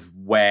limit of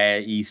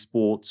where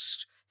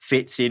esports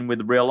fits in with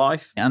real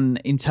life.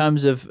 And in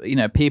terms of,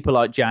 people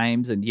like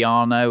James and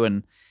Jarno,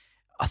 and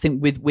I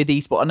think with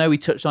esports, I know we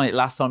touched on it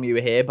last time you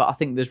were here, but I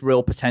think there's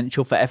real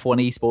potential for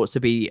F1 esports to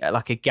be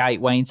like a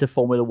gateway into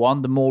Formula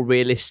One. The more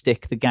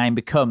realistic the game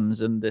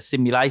becomes and the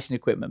simulation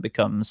equipment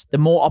becomes, the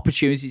more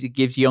opportunities it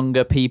gives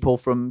younger people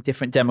from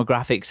different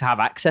demographics to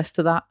have access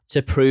to that,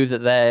 to prove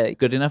that they're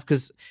good enough.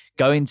 Because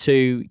going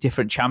to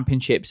different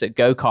championships at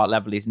go-kart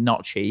level is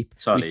not cheap.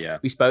 Totally,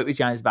 we spoke with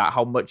James about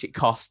how much it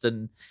cost,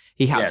 and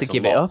he had to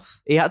give it up.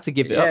 He had to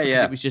give it up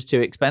because it was just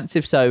too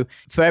expensive. So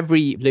for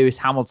every Lewis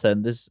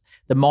Hamilton,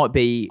 there might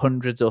be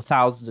hundreds or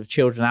thousands of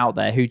children out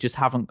there who just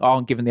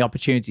aren't given the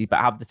opportunity but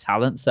have the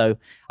talent. So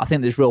I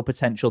think there's real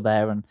potential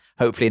there, and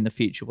hopefully in the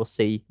future we'll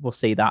see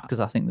that, because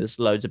I think there's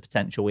loads of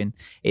potential in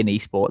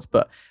esports.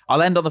 But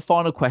I'll end on the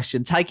final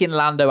question, taking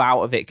Lando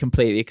out of it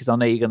completely, because I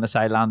know you're going to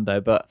say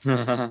Lando, but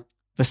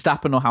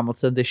Verstappen or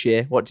Hamilton this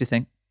year, what do you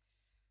think?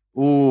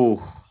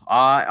 Ooh.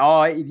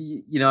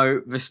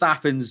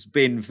 Verstappen's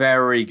been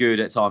very good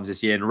at times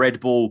this year, and Red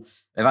Bull,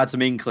 they've had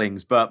some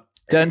inklings, but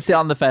don't sit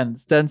on the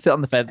fence.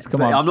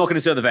 Come on. I'm not going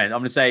to sit on the fence. I'm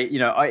going to say,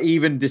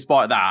 even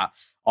despite that,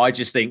 I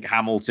just think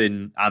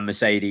Hamilton and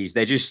Mercedes,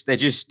 they're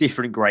just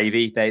different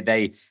gravy.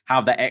 They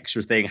have that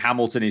extra thing.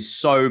 Hamilton is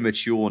so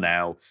mature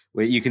now,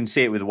 where you can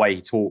see it with the way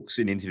he talks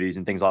in interviews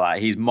and things like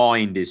that. His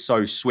mind is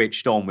so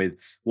switched on with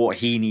what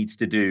he needs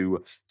to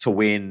do to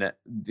win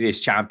this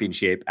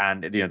championship,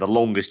 and the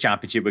longest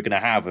championship we're going to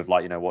have of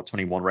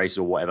 21 races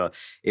or whatever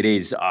it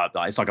is.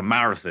 It's like a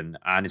marathon,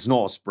 and it's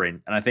not a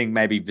sprint. And I think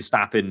maybe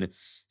Verstappen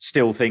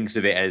still thinks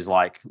of it as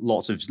like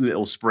lots of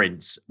little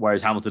sprints,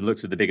 whereas Hamilton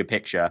looks at the bigger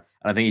picture.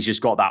 And I think he's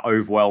just got that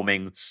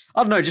overwhelming,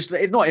 I don't know, just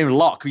not even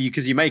luck,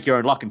 because you make your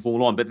own luck in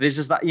Formula 1, but there's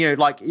just that,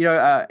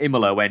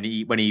 Imola when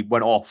he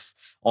went off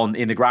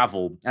in the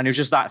gravel, and it was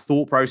just that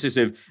thought process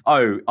of,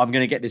 I'm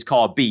going to get this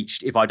car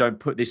beached if I don't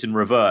put this in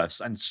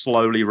reverse and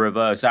slowly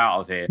reverse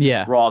out of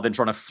here, rather than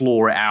trying to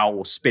floor it out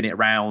or spin it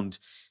around.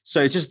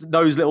 So it's just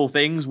those little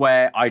things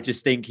where I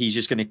just think he's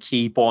just going to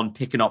keep on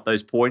picking up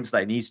those points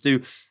that he needs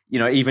to.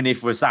 Even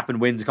if Verstappen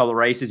wins a couple of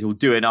races, he'll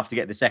do enough to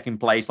get the second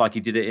place like he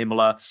did at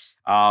Imola.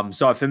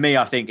 So for me,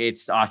 I think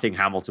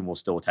Hamilton will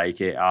still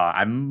take it.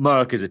 And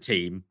Merc as a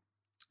team,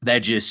 they're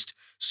just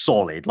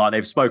solid. Like,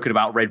 they've spoken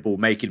about Red Bull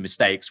making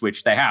mistakes,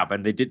 which they have,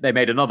 and they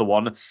made another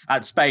one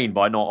at Spain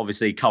by not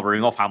obviously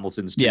covering off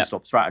Hamilton's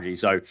two-stop strategy.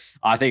 So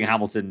I think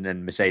Hamilton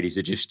and Mercedes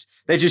are just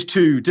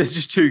too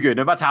good.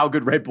 No matter how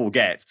good Red Bull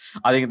gets,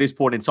 I think at this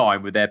point in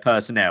time, with their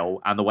personnel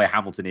and the way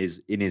Hamilton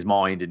is in his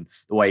mind and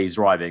the way he's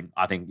driving,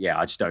 I think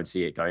I just don't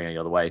see it going any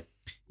other way.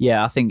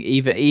 Yeah, I think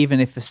even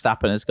if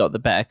Verstappen has got the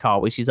better car,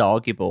 which is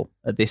arguable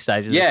at this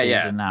stage of the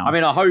season now. I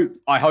mean,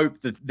 I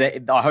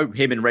hope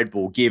him and Red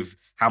Bull give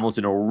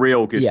Hamilton a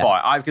real good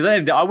fight. Because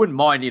I wouldn't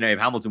mind, if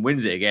Hamilton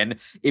wins it again,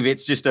 if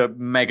it's just a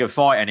mega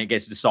fight and it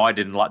gets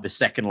decided in like the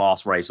second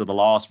last race or the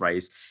last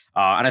race.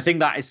 And I think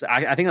that's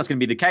going to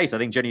be the case. I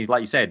think, Jenny, like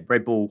you said,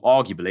 Red Bull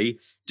arguably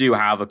do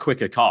have a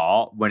quicker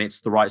car when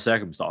it's the right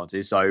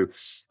circumstances. So,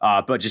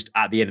 but just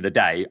at the end of the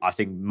day, I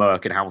think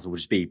Merc and Hamilton will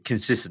just be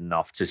consistent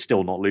enough to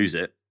still not lose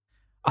it.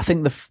 I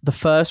think the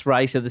first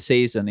race of the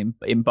season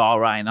in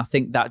Bahrain, I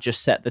think that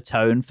just set the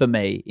tone for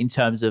me in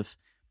terms of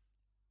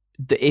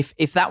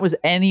if that was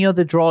any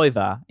other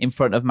driver in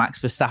front of Max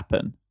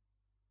Verstappen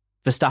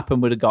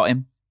would have got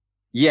him.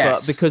 Yes.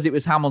 But because it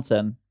was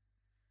Hamilton,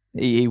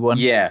 he won.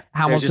 Yeah.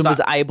 Hamilton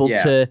was able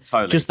to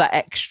just that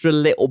extra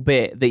little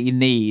bit that you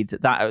need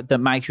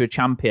that makes you a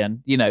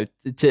champion,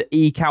 to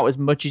eke out as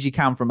much as you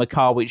can from a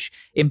car, which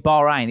in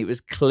Bahrain, it was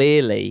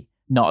clearly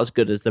not as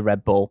good as the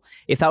Red Bull.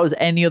 If that was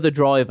any other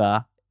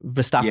driver,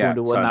 Verstappen would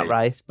have won that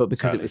race, but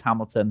because it was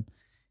Hamilton,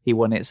 he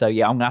won it. So I'm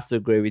going to have to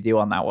agree with you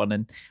on that one.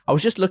 And I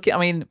was just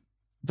looking,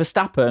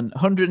 Verstappen,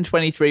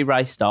 123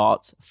 race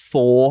starts,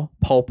 4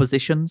 pole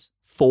positions,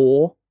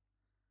 4.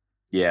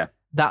 Yeah.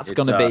 That's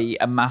going to be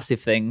a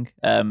massive thing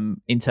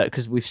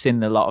because we've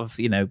seen a lot of,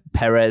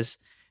 Perez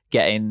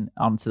getting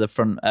onto the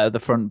front. I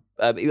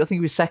think he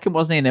was second,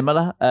 wasn't he, in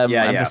Imola? And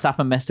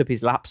Verstappen messed up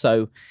his lap.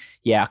 So,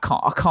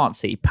 I can't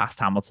see past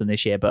Hamilton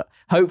this year, but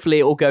hopefully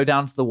it will go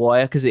down to the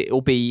wire because it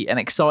will be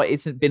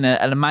it's been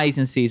an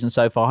amazing season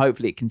so far.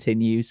 Hopefully it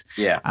continues.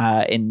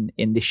 In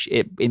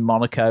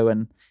Monaco,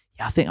 and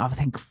I think I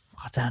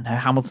don't know.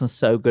 Hamilton's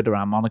so good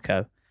around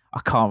Monaco. I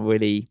can't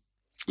really.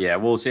 Yeah,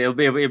 we'll see. It'll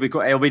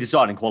be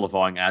decided in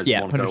qualifying, as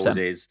Monaco always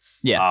is.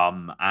 Yeah,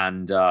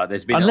 and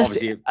there's been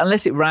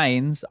unless it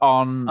rains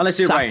on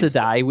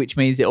Saturday, which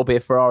means it'll be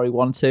a Ferrari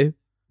 1-2.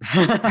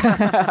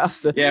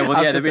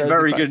 They've been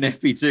very good in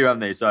FP2, haven't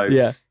they?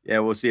 So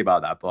we'll see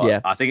about that.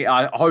 But I think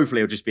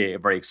hopefully it'll just be a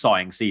very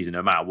exciting season,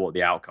 no matter what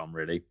the outcome,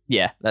 really.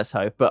 Yeah, let's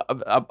hope. But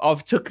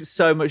I've took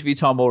so much of your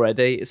time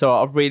already, so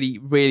I really,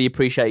 really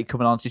appreciate you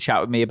coming on to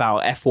chat with me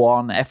about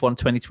F1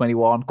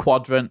 2021,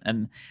 Quadrant,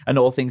 and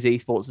all things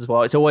esports as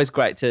well. It's always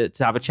great to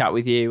have a chat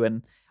with you,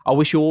 and I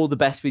wish you all the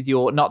best with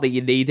your. Not that you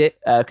need it,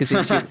 because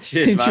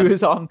since you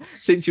was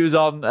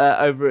on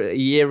over a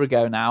year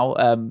ago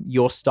now,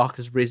 your stock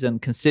has risen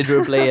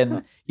considerably,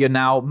 and you're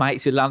now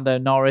mates with Lando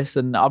Norris.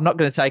 And I'm not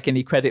going to take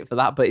any credit for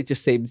that, but it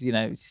just seems,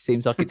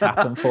 like it's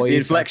happened for you. The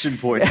inflection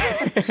point.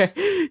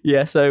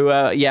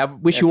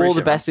 Wish you all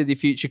the best with your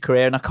future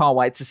career, and I can't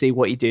wait to see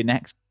what you do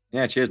next.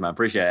 Yeah, cheers, man.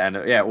 Appreciate it,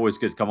 and always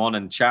good to come on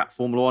and chat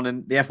Formula 1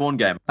 and the F1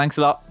 game. Thanks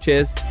a lot.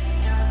 Cheers.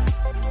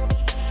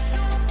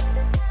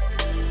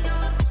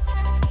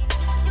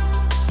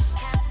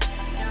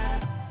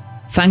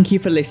 Thank you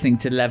for listening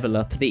to Level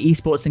Up, the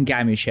esports and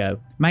gaming show.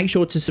 Make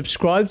sure to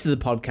subscribe to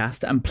the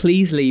podcast and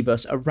please leave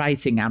us a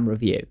rating and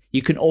review.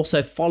 You can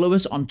also follow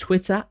us on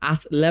Twitter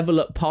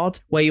 @LevelUpPod,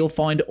 where you'll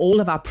find all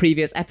of our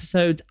previous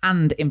episodes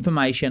and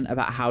information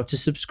about how to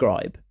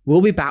subscribe. We'll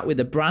be back with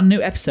a brand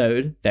new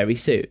episode very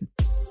soon.